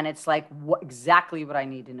me. And it's like exactly what I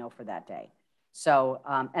need to know for that day. So,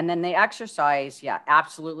 and then the exercise, yeah,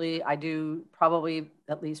 absolutely. I do probably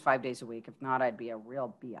at least 5 days a week. If not, I'd be a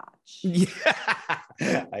real biatch.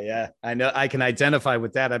 Yeah, I know. I can identify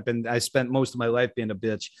with that. I spent most of my life being a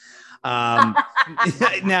bitch. Now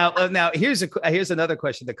here's another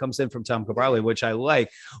question that comes in from Tom Cabarly, which I like.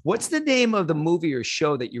 What's the name of the movie or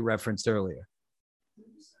show that you referenced earlier?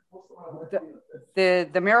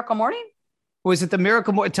 The Miracle Morning? Was it the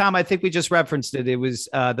Miracle Morning? Tom, I think we just referenced it. It was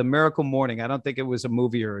the Miracle Morning. I don't think it was a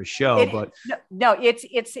movie or a show, but no,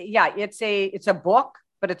 it's a book,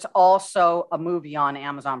 but it's also a movie on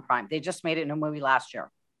Amazon Prime. They just made it in a movie last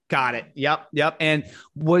year. Got it. Yep. And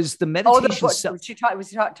was the meditation? Was he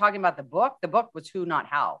talking about the book? The book was Who Not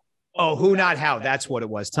How. Oh, Who Not How. That's what it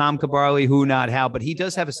was. Tom Cabarly, Who Not How. But he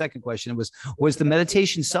does have a second question. It was the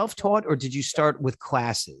meditation self-taught, or did you start with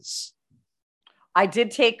classes? I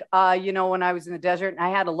did take, when I was in the desert, and I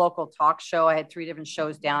had a local talk show. I had 3 different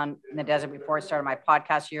shows down in the desert before I started my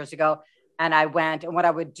podcast years ago. And I went, and what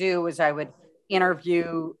I would do is I would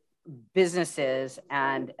interview businesses,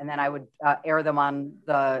 and then I would air them on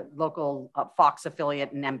the local Fox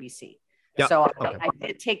affiliate and NBC. Yep. So okay. I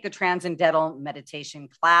did take the Transcendental Meditation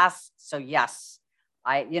class. So yes,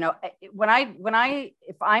 if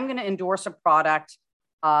I'm going to endorse a product,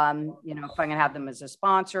 if I'm going to have them as a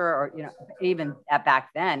sponsor, or, even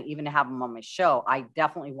back then, even to have them on my show, I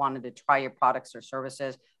definitely wanted to try your products or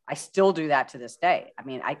services. I still do that to this day. I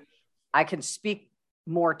mean, I can speak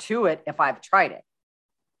more to it if I've tried it.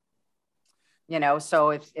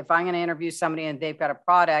 So if I'm going to interview somebody and they've got a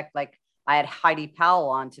product, like I had Heidi Powell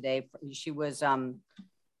on today. She was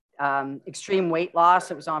extreme weight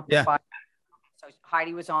loss. It was on for 5 minutes. So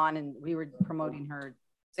Heidi was on, and we were promoting her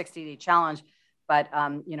 60-day challenge. But,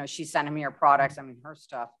 she's sending me her products. I mean, her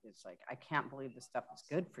stuff is like, I can't believe this stuff is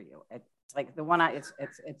good for you. It's like the one, it's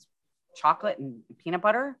chocolate and peanut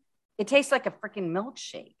butter. It tastes like a freaking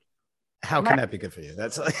milkshake. How can that be good for you?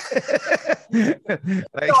 That's like,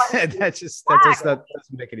 that just doesn't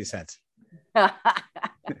make any sense.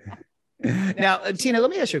 Now, Tina,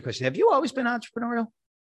 let me ask you a question. Have you always been entrepreneurial?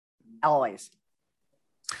 Always.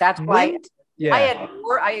 That's why. Yeah.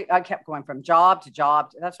 I kept going from job to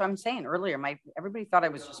job. That's what I'm saying earlier. Everybody thought I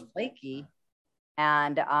was just flaky.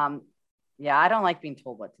 And I don't like being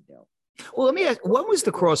told what to do. Well, let me ask, what was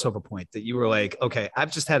the crossover point that you were like, okay,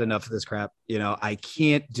 I've just had enough of this crap. I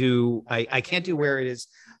can't do where it is.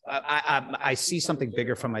 I see something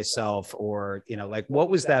bigger for myself, or, what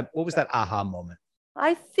was that aha moment?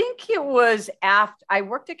 I think it was after I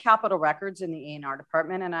worked at Capitol Records in the A&R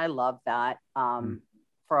department, and I loved that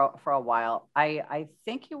for a while. I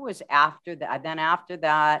think it was after that. Then after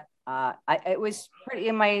that, it was pretty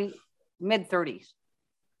in my mid 30s.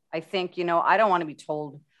 I think, I don't want to be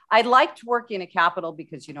told. I liked working at Capitol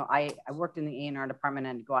because, I worked in the A&R department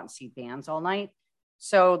and go out and see bands all night.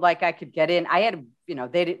 So like I could get in, I had,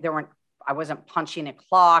 I wasn't punching a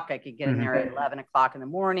clock. I could get in there at 11 o'clock in the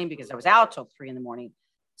morning because I was out till 3 a.m.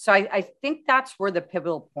 So I think that's where the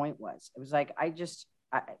pivotal point was. It was like,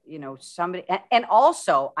 somebody, and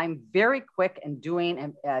also I'm very quick in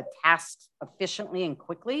doing tasks efficiently and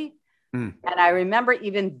quickly. And I remember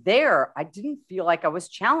even there, I didn't feel like I was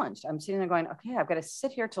challenged. I'm sitting there going, okay, I've got to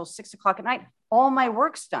sit here till 6 o'clock at night. All my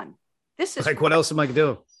work's done. This is like, what else am I going to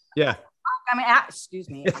do? Yeah. I mean, excuse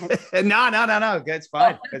me. No. It's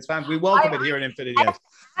fine. It's fine. We welcome it here in Infinity. I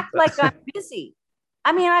act like I'm busy.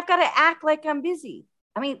 I mean, I've got to act like I'm busy.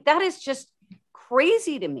 I mean, that is just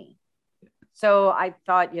crazy to me. So I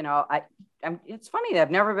thought, it's funny that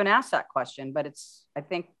I've never been asked that question, but I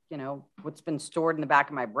think, what's been stored in the back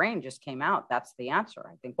of my brain just came out. That's the answer.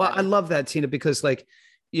 I think. Well, I love that, Tina, because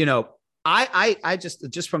I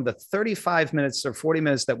just from the 35 minutes or 40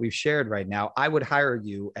 minutes that we've shared right now, I would hire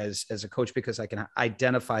you as a coach because I can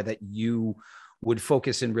identify that you would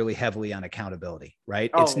focus in really heavily on accountability, right?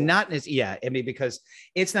 Oh. It's not, because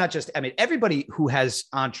it's not just, everybody who has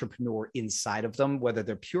entrepreneur inside of them, whether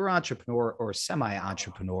they're pure entrepreneur or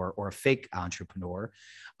semi-entrepreneur or a fake entrepreneur,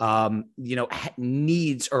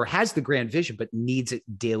 needs or has the grand vision, but needs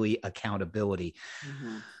daily accountability.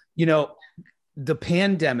 Mm-hmm. The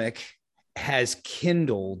pandemic has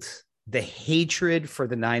kindled the hatred for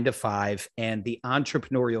the 9-to-5 and the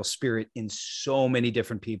entrepreneurial spirit in so many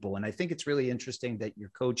different people. And I think it's really interesting that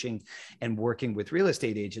you're coaching and working with real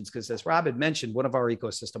estate agents, because as Rob had mentioned, one of our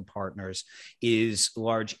ecosystem partners is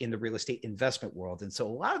large in the real estate investment world. And so a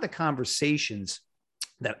lot of the conversations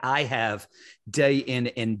that I have day in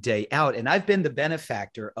and day out, and I've been the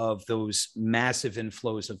benefactor of those massive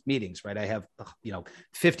inflows of meetings, right? I have,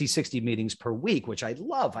 50, 60 meetings per week, which I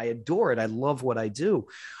love. I adore it. I love what I do.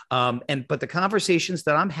 But the conversations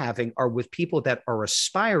that I'm having are with people that are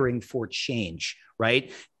aspiring for change,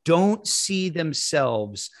 right? Don't see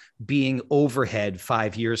themselves being overhead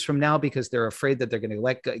 5 years from now because they're afraid that they're going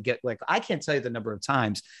to I can't tell you the number of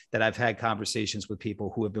times that I've had conversations with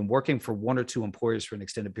people who have been working for one or two employers for an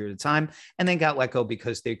extended period of time and then got let go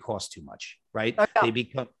because they cost too much, right? Okay.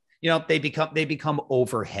 They become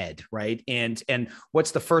overhead, right? And what's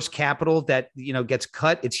the first capital that, gets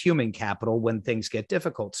cut? It's human capital when things get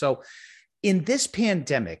difficult. So in this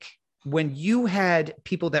pandemic, when you had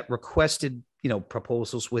people that requested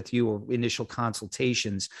proposals with you or initial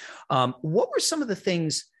consultations, what were some of the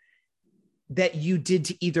things that you did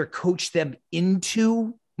to either coach them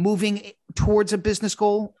into moving towards a business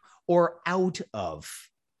goal or out of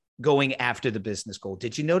going after the business goal?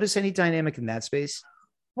 Did you notice any dynamic in that space?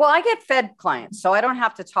 Well, I get fed clients, so I don't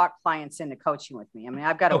have to talk clients into coaching with me.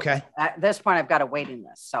 I've got at this point, I've got a waiting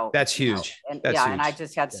list. So that's huge. And I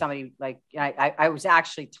just had somebody I was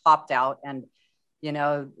actually topped out, and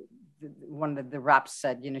one of the reps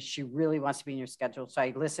said, she really wants to be in your schedule. So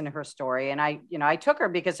I listened to her story, and I took her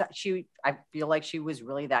because I feel like she was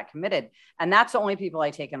really that committed. And that's the only people I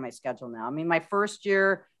take on my schedule now. My first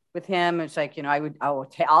year with him, it's like,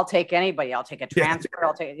 I'll take anybody. I'll take a transfer.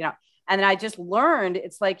 I'll take, and then I just learned,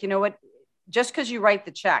 it's like, what, just because you write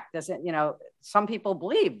the check doesn't, some people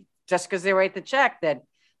believe just because they write the check that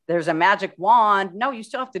there's a magic wand. No, you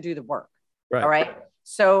still have to do the work. Right. All right.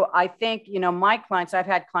 So I think, my clients, I've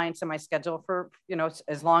had clients on my schedule for,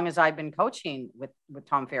 as long as I've been coaching with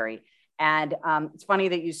Tom Ferry. And it's funny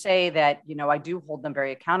that you say that, I do hold them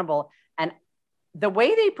very accountable. And the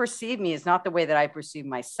way they perceive me is not the way that I perceive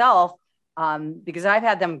myself, because I've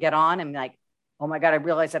had them get on and like, oh my God, I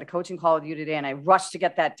realized I had a coaching call with you today and I rushed to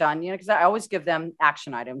get that done, because I always give them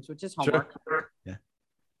action items, which is homework. Sure. Yeah.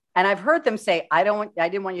 And I've heard them say, I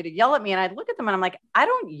didn't want you to yell at me. And I look at them and I'm like, I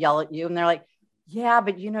don't yell at you. And they're like, yeah,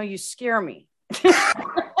 but you scare me.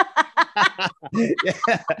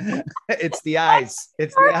 It's the eyes.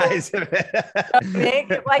 It's the eyes.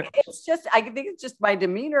 I think it's just my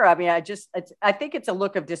demeanor. I think it's a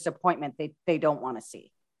look of disappointment they don't want to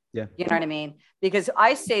see. Yeah. You know what I mean? Because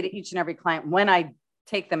I say to each and every client, when I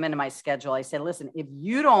take them into my schedule, I say, listen, if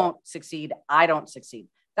you don't succeed, I don't succeed.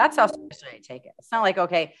 That's how seriously I take it. It's not like,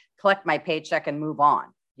 okay, collect my paycheck and move on.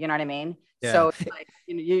 You know what I mean? Yeah. So it's like,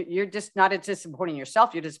 you're just not disappointing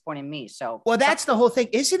yourself. You're disappointing me. So, well, that's the whole thing.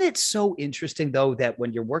 Isn't it so interesting though, that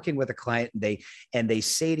when you're working with a client and they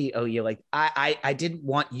say to you, oh, you're like, I didn't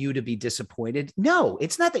want you to be disappointed. No,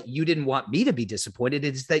 it's not that you didn't want me to be disappointed.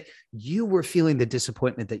 It's that you were feeling the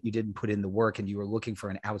disappointment that you didn't put in the work and you were looking for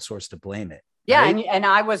an outsource to blame it. Yeah. Right? And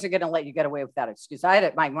I wasn't going to let you get away with that excuse. I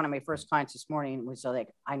had one of my first clients this morning was like,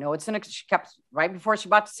 I know it's she kept right before she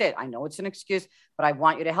about to say it. I know it's an excuse, but I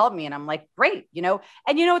want you to help me. And I'm like, great, and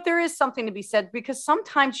what, there is something to be said, because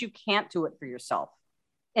sometimes you can't do it for yourself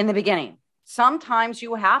in the beginning. Sometimes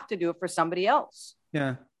you have to do it for somebody else.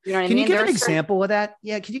 Yeah. You know what I mean? Can you give an example of that?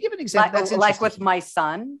 Yeah. Can you give an example? That's like with my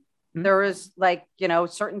son, there is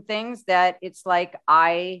certain things that it's like,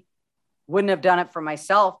 I wouldn't have done it for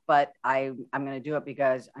myself, but I'm going to do it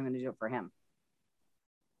because I'm going to do it for him.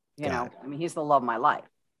 He's the love of my life.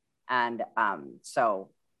 And so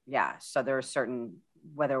there are certain,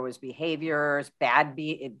 whether it was behaviors,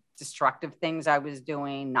 destructive things I was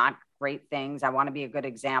doing, not great things. I want to be a good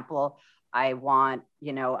example. I want,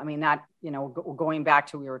 going back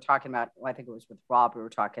to, we were talking about, I think it was with Rob, we were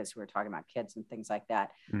talking about kids and things like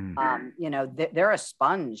that. They're a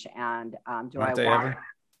sponge, and ever?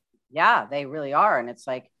 Yeah, they really are. And it's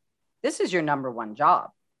like, this is your number one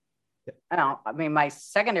job. I mean, my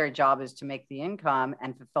secondary job is to make the income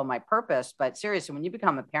and fulfill my purpose. But seriously, when you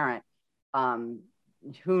become a parent,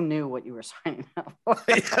 who knew what you were signing up for?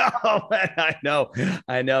 Oh, I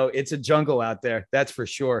know. It's a jungle out there. That's for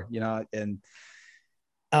sure. And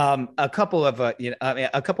a couple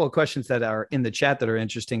of questions that are in the chat that are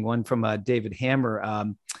interesting. One from David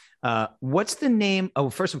Hammer. What's the name? Oh,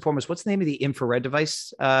 first and foremost, what's the name of the infrared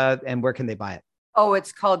device and where can they buy it? Oh,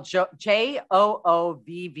 it's called JOOVV.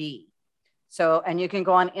 So, and you can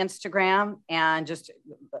go on Instagram and just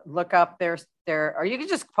look up their, or you can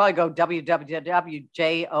just probably go www.joovv.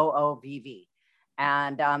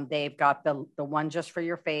 And they've got the one just for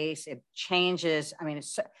your face. It changes. I mean,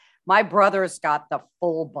 my brother's got the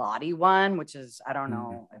full body one, which is, I don't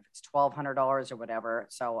know if it's $1,200 or whatever.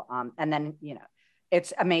 So, and then,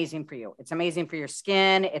 it's amazing for you. It's amazing for your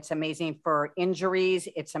skin. It's amazing for injuries.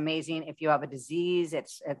 It's amazing if you have a disease. It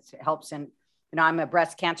helps in, I'm a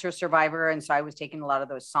breast cancer survivor. And so I was taking a lot of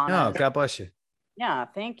those saunas. Oh, God bless you. Yeah.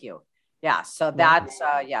 Thank you. Yeah. So that's,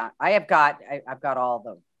 I've got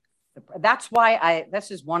all that's why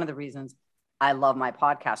this is one of the reasons I love my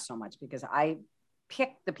podcast so much, because I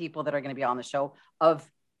pick the people that are going to be on the show of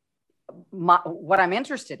what I'm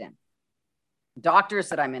interested in. Doctors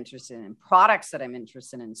that I'm interested in, products that I'm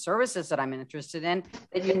interested in, services that I'm interested in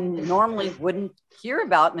that you normally wouldn't hear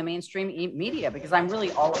about in the mainstream media, because I'm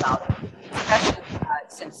really all about it, especially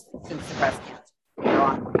since the breast cancer.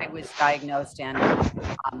 I was diagnosed and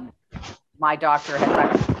my doctor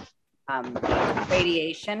had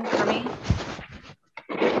radiation for me.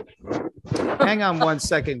 Hang on one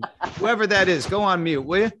second. Whoever that is, go on mute,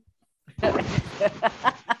 will you?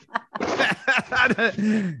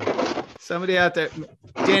 Somebody out there.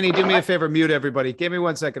 Danny, do me a favor. Mute everybody. Give me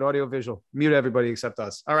 1 second. Audio visual. Mute everybody except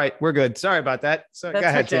us. All right. We're good. Sorry about that. So go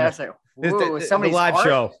ahead. The live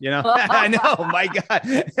show, I know. My God.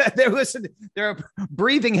 They're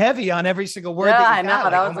breathing heavy on every single word. Yeah, I know.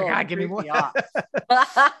 Like, that was my God, give me more.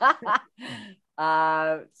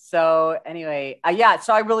 So anyway,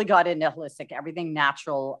 so I really got into holistic, everything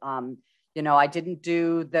natural. I didn't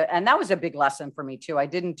do and that was a big lesson for me too. I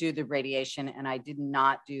didn't do the radiation and I did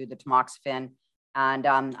not do the tamoxifen. And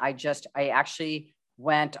I actually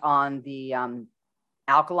went on the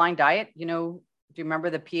alkaline diet. Do you remember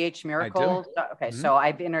the pH Miracle? Okay. Mm-hmm. So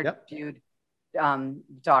I've interviewed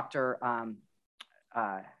Dr.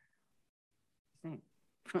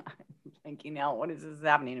 Thinking now, what is this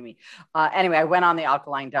happening to me? Anyway, I went on the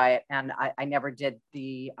alkaline diet and I never did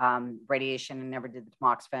the radiation and never did the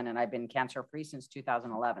tamoxifen, and I've been cancer free since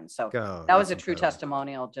 2011. So that was a true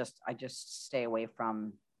testimonial. I just stay away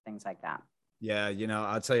from things like that. Yeah,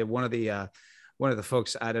 I'll tell you, one of the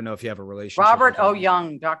folks, I don't know if you have a relationship. Robert O.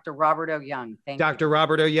 Young, Dr. Robert O. Young. Thank you. Dr.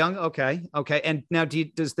 Robert O. Young. Okay. And now,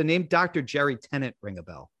 does the name Dr. Jerry Tennant ring a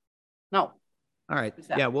bell? No. All right.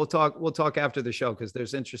 Yeah, we'll talk after the show, because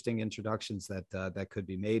there's interesting introductions that could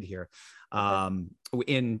be made here,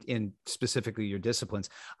 in specifically your disciplines.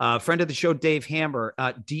 Friend of the show, Dave Hammer.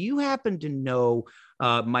 Do you happen to know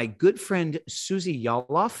my good friend Susie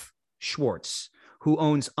Yaloff Schwartz, who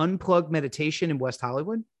owns Unplugged Meditation in West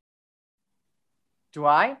Hollywood? Do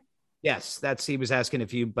I? Yes, he was asking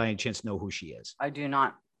if you by any chance know who she is. I do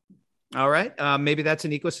not. All right. Maybe that's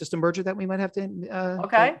an ecosystem merger that we might have to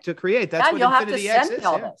to create. That's what you'll have to Infinity send X me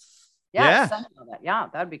all this. Yeah. Send me all that. Yeah,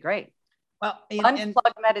 that'd be great. Well,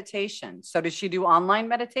 Unplugged meditation. So does she do online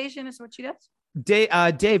meditation? Is what she does?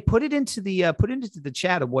 Dave, put it into the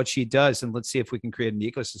chat of what she does, and let's see if we can create an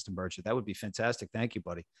ecosystem merger. That would be fantastic. Thank you,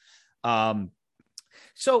 buddy.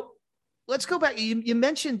 So let's go back. You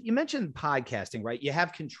mentioned podcasting, right? You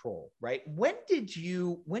have control, right? When did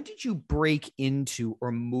you break into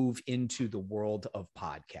or move into the world of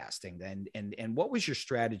podcasting then? And what was your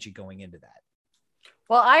strategy going into that?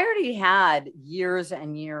 Well, I already had years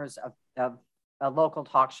and years of local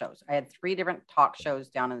talk shows. I had 3 different talk shows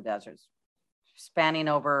down in the deserts, spanning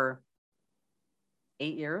over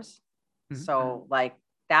 8 years. Mm-hmm. So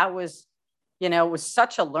that was, it was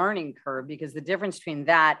such a learning curve, because the difference between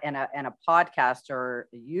that and a podcast or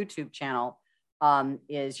a YouTube channel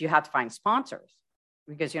is you have to find sponsors,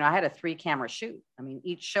 because, I had a 3-camera shoot. I mean,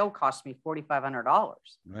 each show cost me $4,500.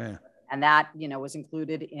 Yeah. And that, was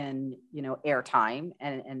included in, airtime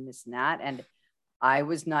and this and that. And I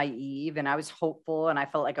was naive and I was hopeful and I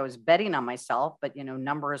felt like I was betting on myself, but,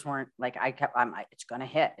 numbers weren't like, it's going to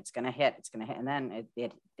hit. And then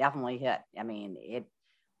it definitely hit. I mean, it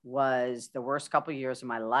was the worst couple of years of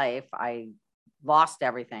my life. I lost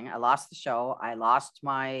everything. I lost the show. I lost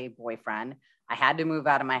my boyfriend. I had to move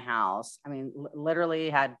out of my house. I mean, literally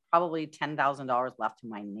had probably $10,000 left to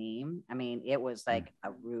my name. I mean, it was like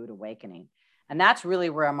a rude awakening. And that's really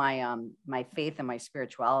where my, my faith and my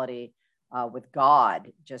spirituality, with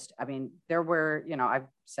God, just, I mean, there were, you know, I've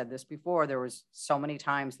said this before, there was so many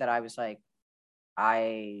times that I was like,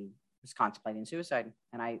 I was contemplating suicide,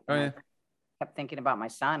 and I kept thinking about my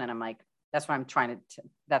son. And I'm like, that's what I'm trying to,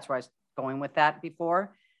 that's where I was going with that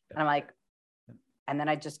before. And I'm like, and then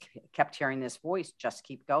I just kept hearing this voice, just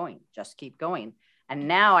keep going, just keep going. And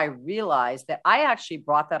now I realize that I actually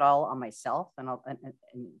brought that all on myself. And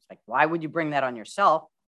it's like, why would you bring that on yourself?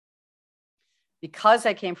 Because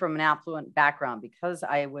I came from an affluent background, because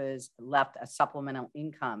I was left a supplemental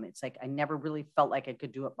income, it's like I never really felt like I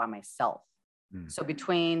could do it by myself. So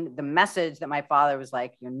between the message that my father was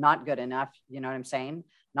like, you're not good enough, you know what I'm saying?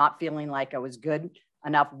 Not feeling like I was good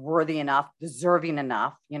enough, worthy enough, deserving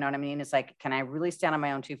enough, you know what I mean? It's like, can I really stand on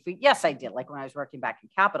my own 2 feet? Yes, I did. Like when I was working back in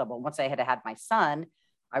Capital, but once I had my son,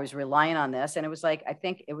 I was relying on this. And it was like, I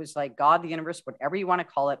think it was like God, the universe, whatever you want to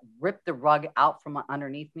call it, ripped the rug out from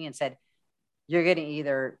underneath me and said, you're going to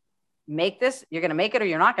either make this, you're going to make it, or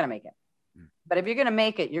you're not going to make it. But if you're going to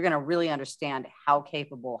make it, you're going to really understand how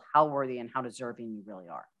capable, how worthy, and how deserving you really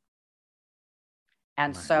are.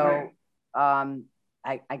 And so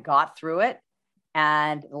I got through it.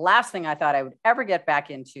 And the last thing I thought I would ever get back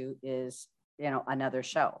into is, you know, another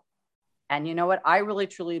show. And you know what? I really,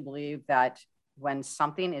 truly believe that when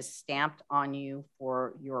something is stamped on you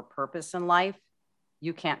for your purpose in life,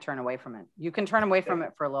 you can't turn away from it. You can turn away from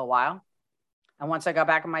it for a little while. And once I got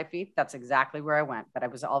back on my feet, that's exactly where I went. But I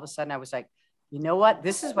was all of a sudden, I was like, you know what?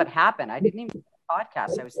 This is what happened. I didn't even do a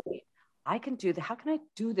podcast. I was thinking, I can do that. How can I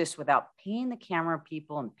do this without paying the camera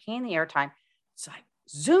people and paying the airtime? It's like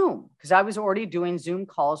Zoom, because I was already doing Zoom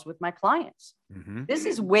calls with my clients. This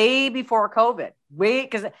is way before COVID.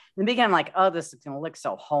 Because in the beginning, I'm like, oh, this is going to look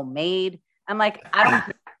so homemade. I'm like,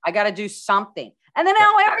 I got to do something. And then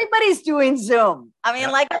now everybody's doing Zoom. I mean,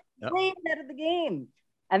 like, I'm way ahead of the game.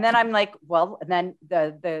 And then I'm like, well, and then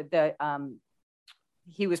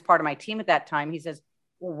he was part of my team at that time. He says,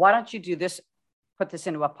 well, why don't you do this, put this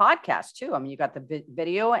into a podcast too? I mean, you got the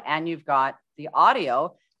video and you've got the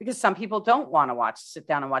audio, because some people don't want to sit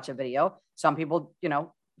down and watch a video. Some people, you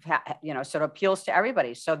know, sort of appeals to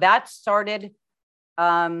everybody. So that started,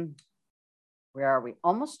 where are we?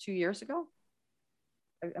 Almost 2 years ago.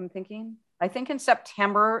 I'm thinking, I think in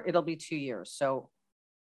September, it'll be 2 years. So,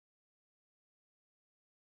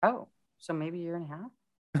 so maybe a year and a half.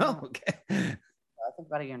 Oh, okay. I think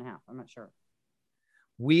about a year and a half. I'm not sure.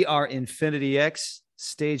 We are Infinity X,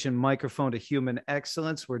 stage and microphone to human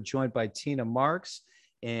excellence. We're joined by Tina Marx,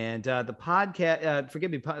 and the podcast. Forgive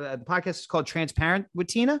me. The podcast is called Transparent with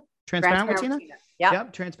Tina. Transparent with Tina.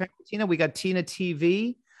 Yep. Transparent with Tina. We got Tina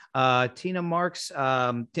TV. Tina Marx.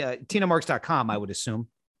 TinaMarx.com. I would assume.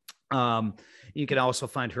 You can also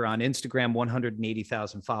find her on Instagram,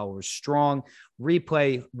 180,000 followers strong.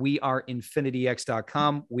 Replay,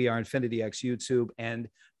 weareinfinityx.com, We Are Infinity X YouTube, and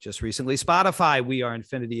just recently Spotify, We Are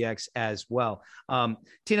Infinity X as well.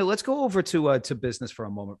 Tina, let's go over to business for a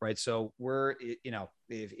moment, right? So we're,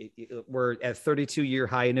 we're at 32-year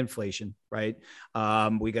high in inflation, right?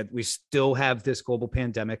 We still have this global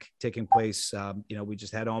pandemic taking place. We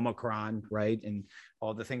just had Omicron, right? And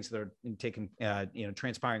all the things that are taking,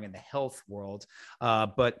 transpiring in the health world.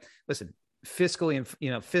 But listen, fiscally and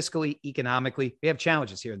fiscally, economically, we have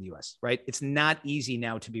challenges here in the U.S., right? It's not easy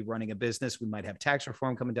now to be running a business. We might have tax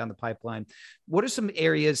reform coming down the pipeline. What are some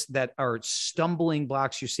areas that are stumbling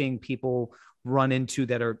blocks you're seeing people run into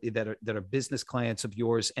that are business clients of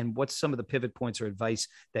yours, and what's some of the pivot points or advice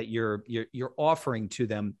that you're offering to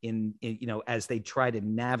them in as they try to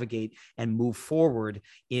navigate and move forward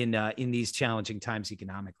in these challenging times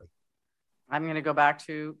economically? I'm going to go back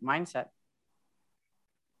to mindset.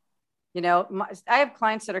 I have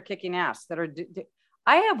clients that are kicking ass,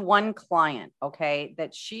 I have one client, okay,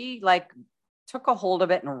 that she took a hold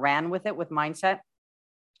of it and ran with it with mindset.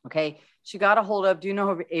 Okay. She got a hold of, do you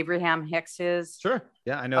know who Abraham Hicks is? Sure.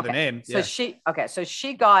 Yeah. I know the name. So so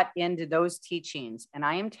she got into those teachings, and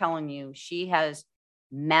I am telling you, she has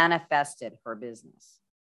manifested her business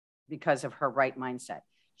because of her right mindset.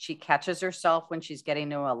 She catches herself when she's getting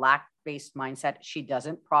to a lack-based mindset. She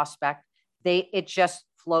doesn't prospect. It just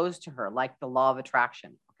flows to her like the law of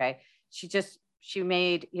attraction. Okay. She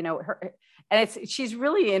made, her, and she's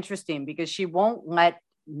really interesting because she won't let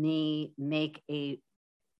me make a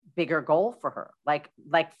bigger goal for her. Like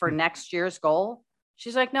for next year's goal,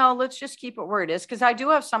 she's like, no, let's just keep it where it is. Cause I do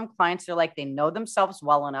have some clients that are like, they know themselves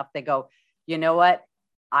well enough. They go, you know what?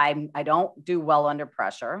 I don't do well under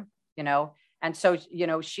pressure, And so,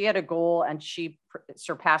 she had a goal and she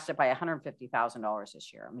surpassed it by $150,000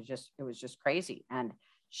 this year. I mean, it was just crazy. And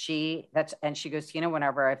she goes, Tina,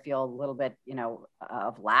 whenever I feel a little bit,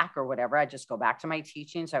 of lack or whatever, I just go back to my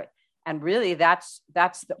teachings. And really that's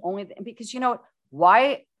the only thing, because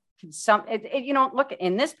why can look,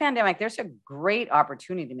 in this pandemic, there's a great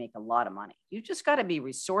opportunity to make a lot of money. You just got to be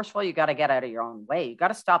resourceful. You got to get out of your own way. You got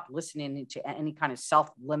to stop listening to any kind of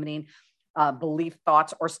self-limiting belief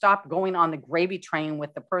thoughts, or stop going on the gravy train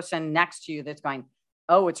with the person next to you that's going,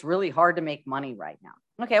 oh, it's really hard to make money right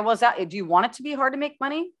now. Okay, well, do you want it to be hard to make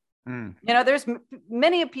money? There's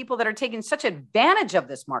many people that are taking such advantage of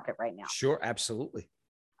this market right now. Sure, absolutely.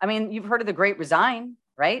 I mean, you've heard of the Great Resign,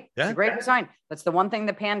 right? Yeah. The Great Resign. That's the one thing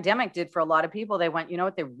the pandemic did for a lot of people. They went, they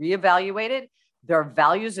reevaluated their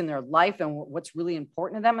values in their life and what's really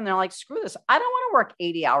important to them. And they're like, screw this. I don't want to work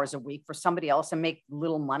 80 hours a week for somebody else and make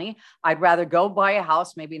little money. I'd rather go buy a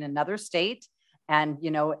house, maybe in another state. And,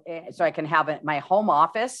 so I can have my home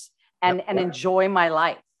office and enjoy my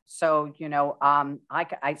life. So,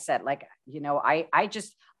 I said,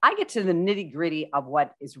 I get to the nitty gritty of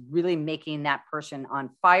what is really making that person on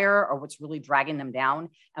fire or what's really dragging them down.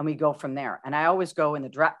 And we go from there. And I always go in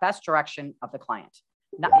the best direction of the client,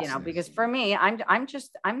 because for me, I'm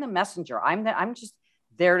the messenger. I'm just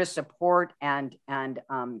there to support and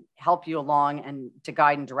help you along and to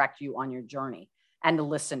guide and direct you on your journey and to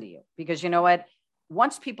listen to you. Because you know what?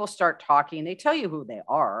 Once people start talking, they tell you who they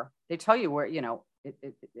are. They tell you where, you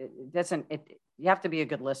have to be a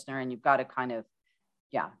good listener, and you've got to kind of,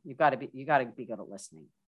 you got to be good at listening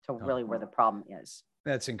to really where the problem is.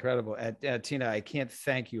 That's incredible. Tina, I can't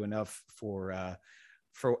thank you enough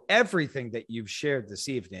for everything that you've shared this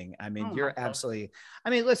evening. I mean, you're absolutely,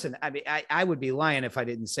 listen, I would be lying if I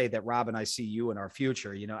didn't say that, Rob, and I see you in our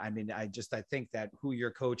future. I think that who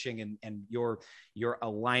you're coaching and your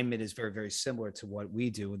alignment is very, very similar to what we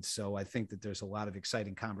do. And so I think that there's a lot of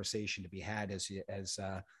exciting conversation to be had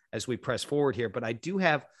as we press forward here. But I do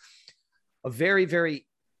have a very, very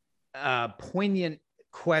poignant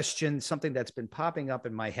question, something that's been popping up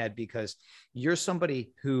in my head, because you're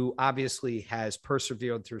somebody who obviously has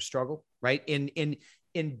persevered through struggle, right? In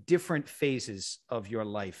different phases of your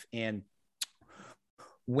life. And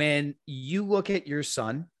when you look at your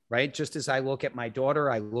son, right, just as I look at my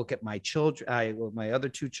daughter, I look at my children, my other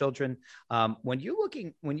two children. When you're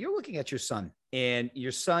looking at your son, and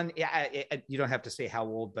your son, you don't have to say how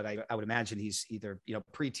old, but I would imagine he's either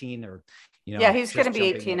preteen or he's going to be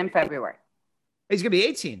 18 in February. He's going to be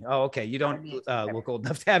 18. Oh, okay. You don't look old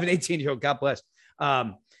enough to have an 18-year-old. God bless.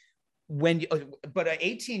 But an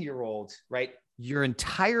 18-year-old, right? Your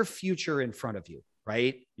entire future in front of you,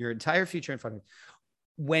 right? Your entire future in front of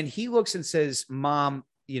you. When he looks and says, Mom,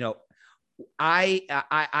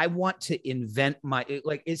 I want to invent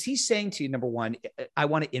is he saying to you, number one, I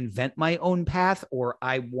want to invent my own path, or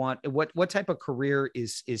what type of career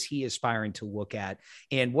is he aspiring to look at?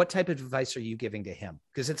 And what type of advice are you giving to him?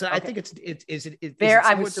 Because I think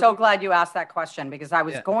I'm so glad you asked that question, because I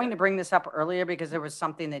was going to bring this up earlier, because there was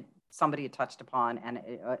something that somebody had touched upon. And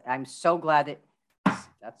I'm so glad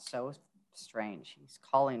that's so strange. He's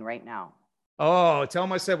calling right now. Oh, tell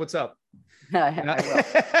him I said, what's up?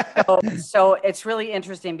 I will. So it's really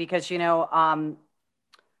interesting because, Deepak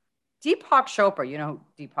Chopra,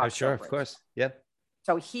 Deepak Chopra. Sure, of course. Yep.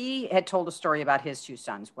 So he had told a story about his two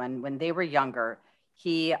sons. When they were younger,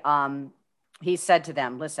 he said to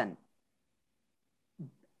them, listen,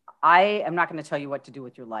 I am not going to tell you what to do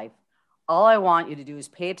with your life. All I want you to do is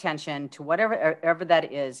pay attention to whatever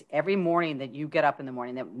that is every morning that you get up in the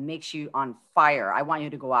morning that makes you on fire. I want you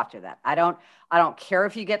to go after that. I don't care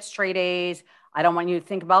if you get straight A's. I don't want you to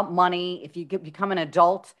think about money. If you become an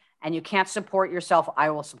adult and you can't support yourself,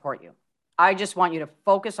 I will support you. I just want you to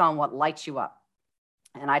focus on what lights you up.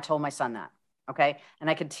 And I told my son that. Okay. And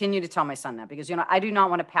I continue to tell my son that, because, I do not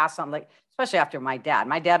want to pass on, especially after my dad.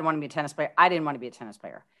 My dad wanted to be a tennis player. I didn't want to be a tennis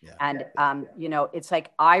player. Yeah. And, it's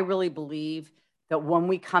like, I really believe that when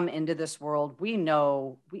we come into this world, we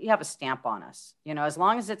know we have a stamp on us, as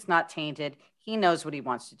long as it's not tainted. He knows what he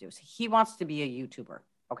wants to do. So he wants to be a YouTuber.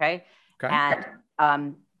 Okay.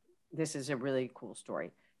 And this is a really cool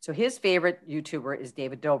story. So his favorite YouTuber is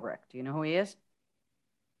David Dobrik. Do you know who he is?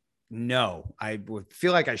 No, I would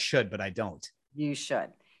feel like I should, but I don't. You should.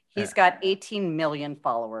 He's got 18 million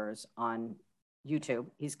followers on YouTube.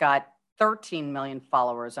 He's got 13 million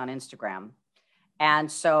followers on Instagram. And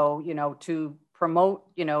so, to promote,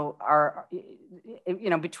 our,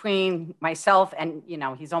 between myself and,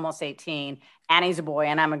 he's almost 18 and he's a boy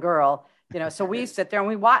and I'm a girl, so we sit there and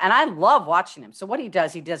we watch, and I love watching him. So what he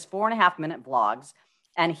does 4.5-minute vlogs,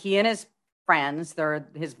 and he and his friends, they're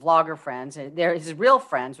his vlogger friends, they're his real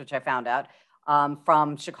friends, which I found out,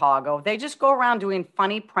 from Chicago. They just go around doing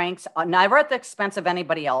funny pranks, never at the expense of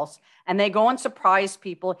anybody else. And they go and surprise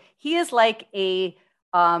people. He is like a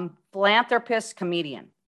philanthropist comedian.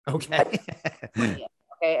 Okay. Okay.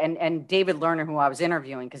 And David Lerner, who I was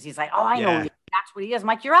interviewing, because he's like, oh, I know that's what he is. I'm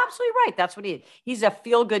like, you're absolutely right. That's what he is. He's a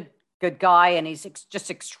good guy, and he's just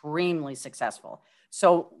extremely successful.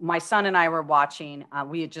 So my son and I were watching.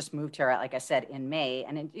 We had just moved here, like I said, in May,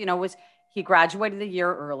 and he graduated a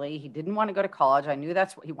year early. He didn't want to go to college. I knew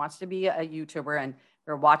that's what he wants to be, a YouTuber. And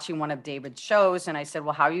we were watching one of David's shows, and I said,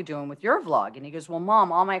 well, how are you doing with your vlog? And he goes, well,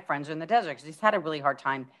 Mom, all my friends are in the desert, because he's had a really hard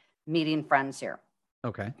time meeting friends here.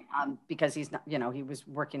 Okay. Because he's not, he was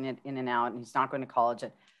working in and out, and he's not going to college.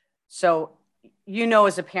 So,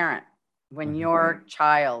 as a parent, when your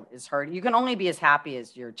child is hurt, you can only be as happy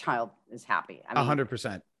as your child is happy.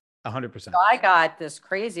 100%. 100%. So I got this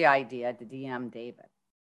crazy idea to DM David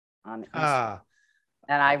on Instagram.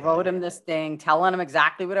 And I wrote him this thing, telling him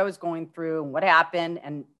exactly what I was going through and what happened.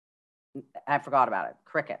 And I forgot about it.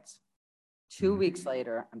 Crickets. 2 weeks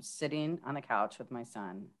later, I'm sitting on the couch with my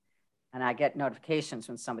son, and I get notifications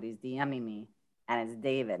when somebody's DMing me, and it's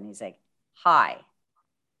David. And he's like, hi.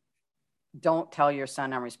 Don't tell your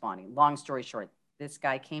son I'm responding. Long story short, this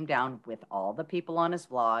guy came down with all the people on his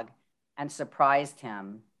vlog and surprised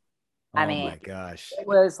him. I mean, my gosh. It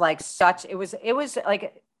was like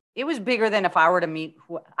it was bigger than if I were to meet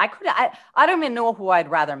I don't even know who I'd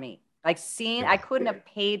rather meet. Like I couldn't have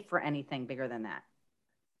paid for anything bigger than that.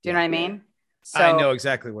 Do you know what I mean? So, I know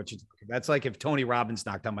exactly what you're talking about. That's like if Tony Robbins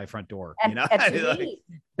knocked on my front door. And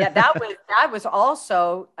that was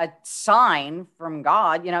also a sign from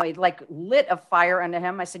God. It like lit a fire under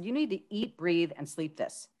him. I said, you need to eat, breathe, and sleep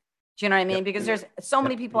this. Do you know what I mean? Because there's so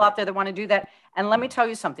many people out there that want to do that. And let me tell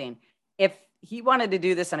you something. If he wanted to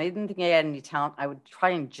do this and I didn't think he had any talent, I would try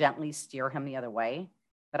and gently steer him the other way.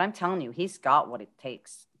 But I'm telling you, he's got what it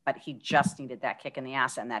takes. But he just needed that kick in the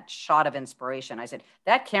ass and that shot of inspiration. I said,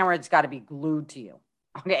 that camera's got to be glued to you.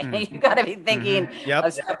 Okay. You got to be thinking,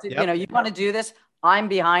 you want to do this? I'm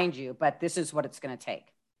behind you, but this is what it's going to take.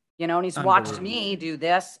 And he's watched me do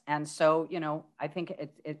this. And so, I think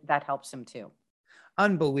that helps him too.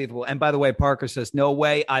 Unbelievable. And by the way, Parker says, no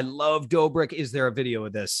way. I love Dobrik. Is there a video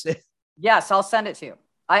of this? Yes, I'll send it to you.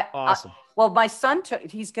 Awesome. Well, my son,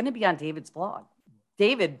 he's going to be on David's blog.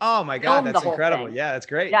 David. Oh my God, that's incredible. Yeah, that's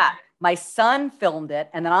great. Yeah. My son filmed it,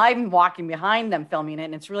 and then I'm walking behind them filming it.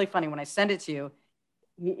 And it's really funny when I send it to you.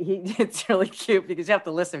 It's really cute because you have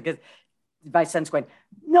to listen, because my son's going,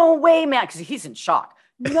 no way, man. Because he's in shock.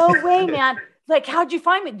 No way, man. Like, how'd you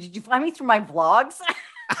find me? Did you find me through my vlogs?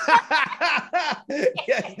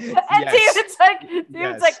 And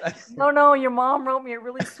David's like, no, your mom wrote me a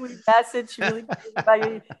really sweet message. She really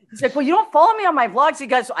he's like, well, you don't follow me on my vlogs. He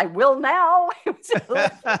goes, I will now. He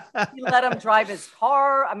let him drive his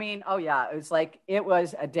car. I mean, it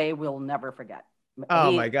was a day we'll never forget.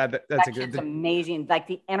 My God, that's amazing. Like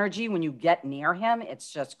the energy when you get near him, it's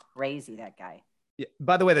just crazy. That guy. Yeah.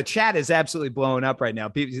 By the way, the chat is absolutely blowing up right now.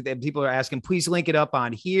 People are asking, please link it up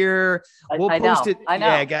on here. We'll post it. I know.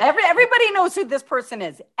 Yeah, everybody knows who this person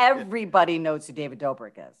is. Everybody knows who David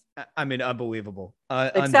Dobrik is. I mean, unbelievable.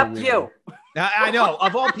 Except you. I know,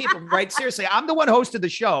 of all people, right? Seriously, I'm the one hosted the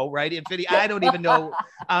show, right? Infinity. I don't even know.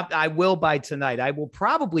 I will by tonight. I will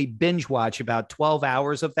probably binge watch about 12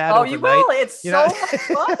 hours of that. Oh, overnight. You will. It's so much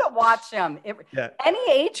fun to watch him.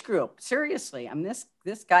 Any age group, seriously. I'm this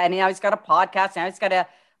guy, and he's got a podcast. Now he's got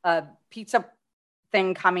a pizza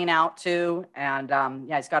thing coming out too, and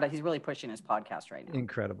he's really pushing his podcast right now.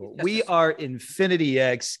 Incredible. We are Infinity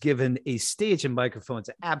X, given a stage and microphone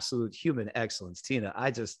to absolute human excellence. Tina,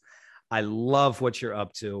 I love what you're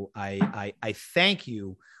up to. I thank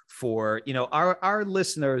you for, our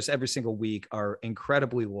listeners every single week are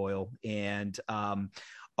incredibly loyal and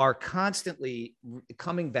are constantly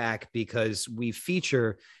coming back because we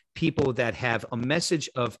feature people that have a message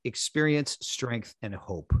of experience, strength, and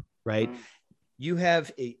hope, right? Mm-hmm. You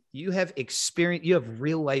have experience, you have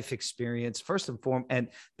real life experience, first and foremost, and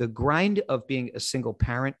the grind of being a single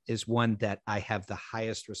parent is one that I have the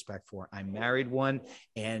highest respect for. I married one,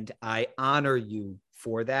 and I honor you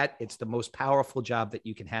for that. It's the most powerful job that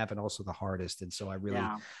you can have, and also the hardest. And so I really,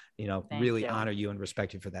 really honor you and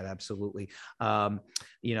respect you for that. Absolutely.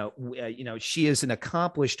 She is an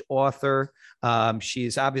accomplished author. She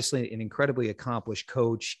is obviously an incredibly accomplished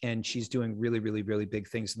coach, and she's doing really, really, really big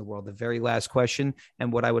things in the world. The very last question,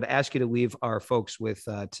 and what I would ask you to leave our folks with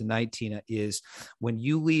tonight, Tina, is when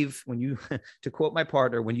you, to quote my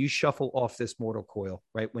partner, when you shuffle off this mortal coil,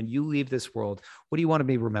 right? When you leave this world, what do you want to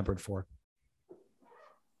be remembered for?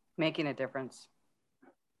 Making a difference.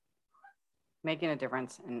 making a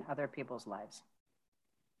difference in other people's lives.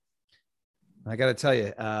 I got to tell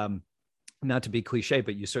you, not to be cliche,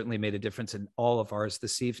 but you certainly made a difference in all of ours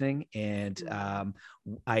this evening. And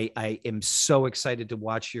I am so excited to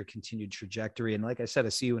watch your continued trajectory. And like I said, I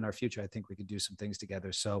see you in our future. I think we could do some things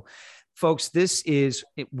together. So folks,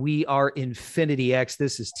 We Are Infinity X.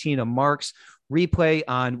 This is Tina Marx. Replay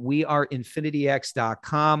on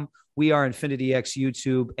weareinfinityx.com. We Are Infinity X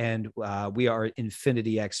YouTube, and We Are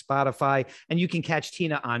Infinity X Spotify. And you can catch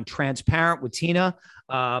Tina on Transparent with Tina,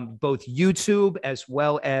 both YouTube as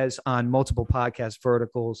well as on multiple podcast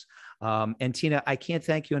verticals. And Tina, I can't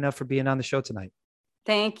thank you enough for being on the show tonight.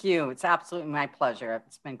 Thank you. It's absolutely my pleasure.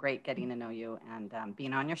 It's been great getting to know you and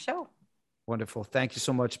being on your show. Wonderful. Thank you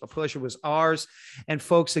so much. A pleasure was ours. And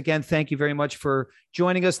folks, again, thank you very much for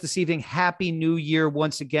joining us this evening. Happy New Year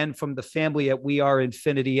once again from the family at We Are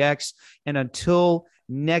Infinity X. And until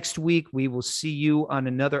next week, we will see you on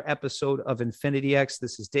another episode of Infinity X.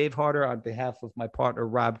 This is Dave Harder on behalf of my partner,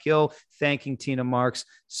 Rob Gill, thanking Tina Marx,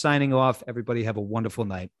 signing off. Everybody have a wonderful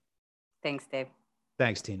night. Thanks, Dave.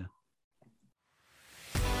 Thanks, Tina.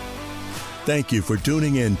 Thank you for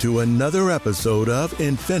tuning in to another episode of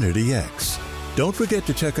Infinity X. Don't forget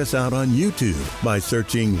to check us out on YouTube by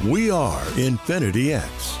searching We Are Infinity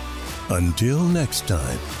X. Until next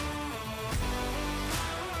time.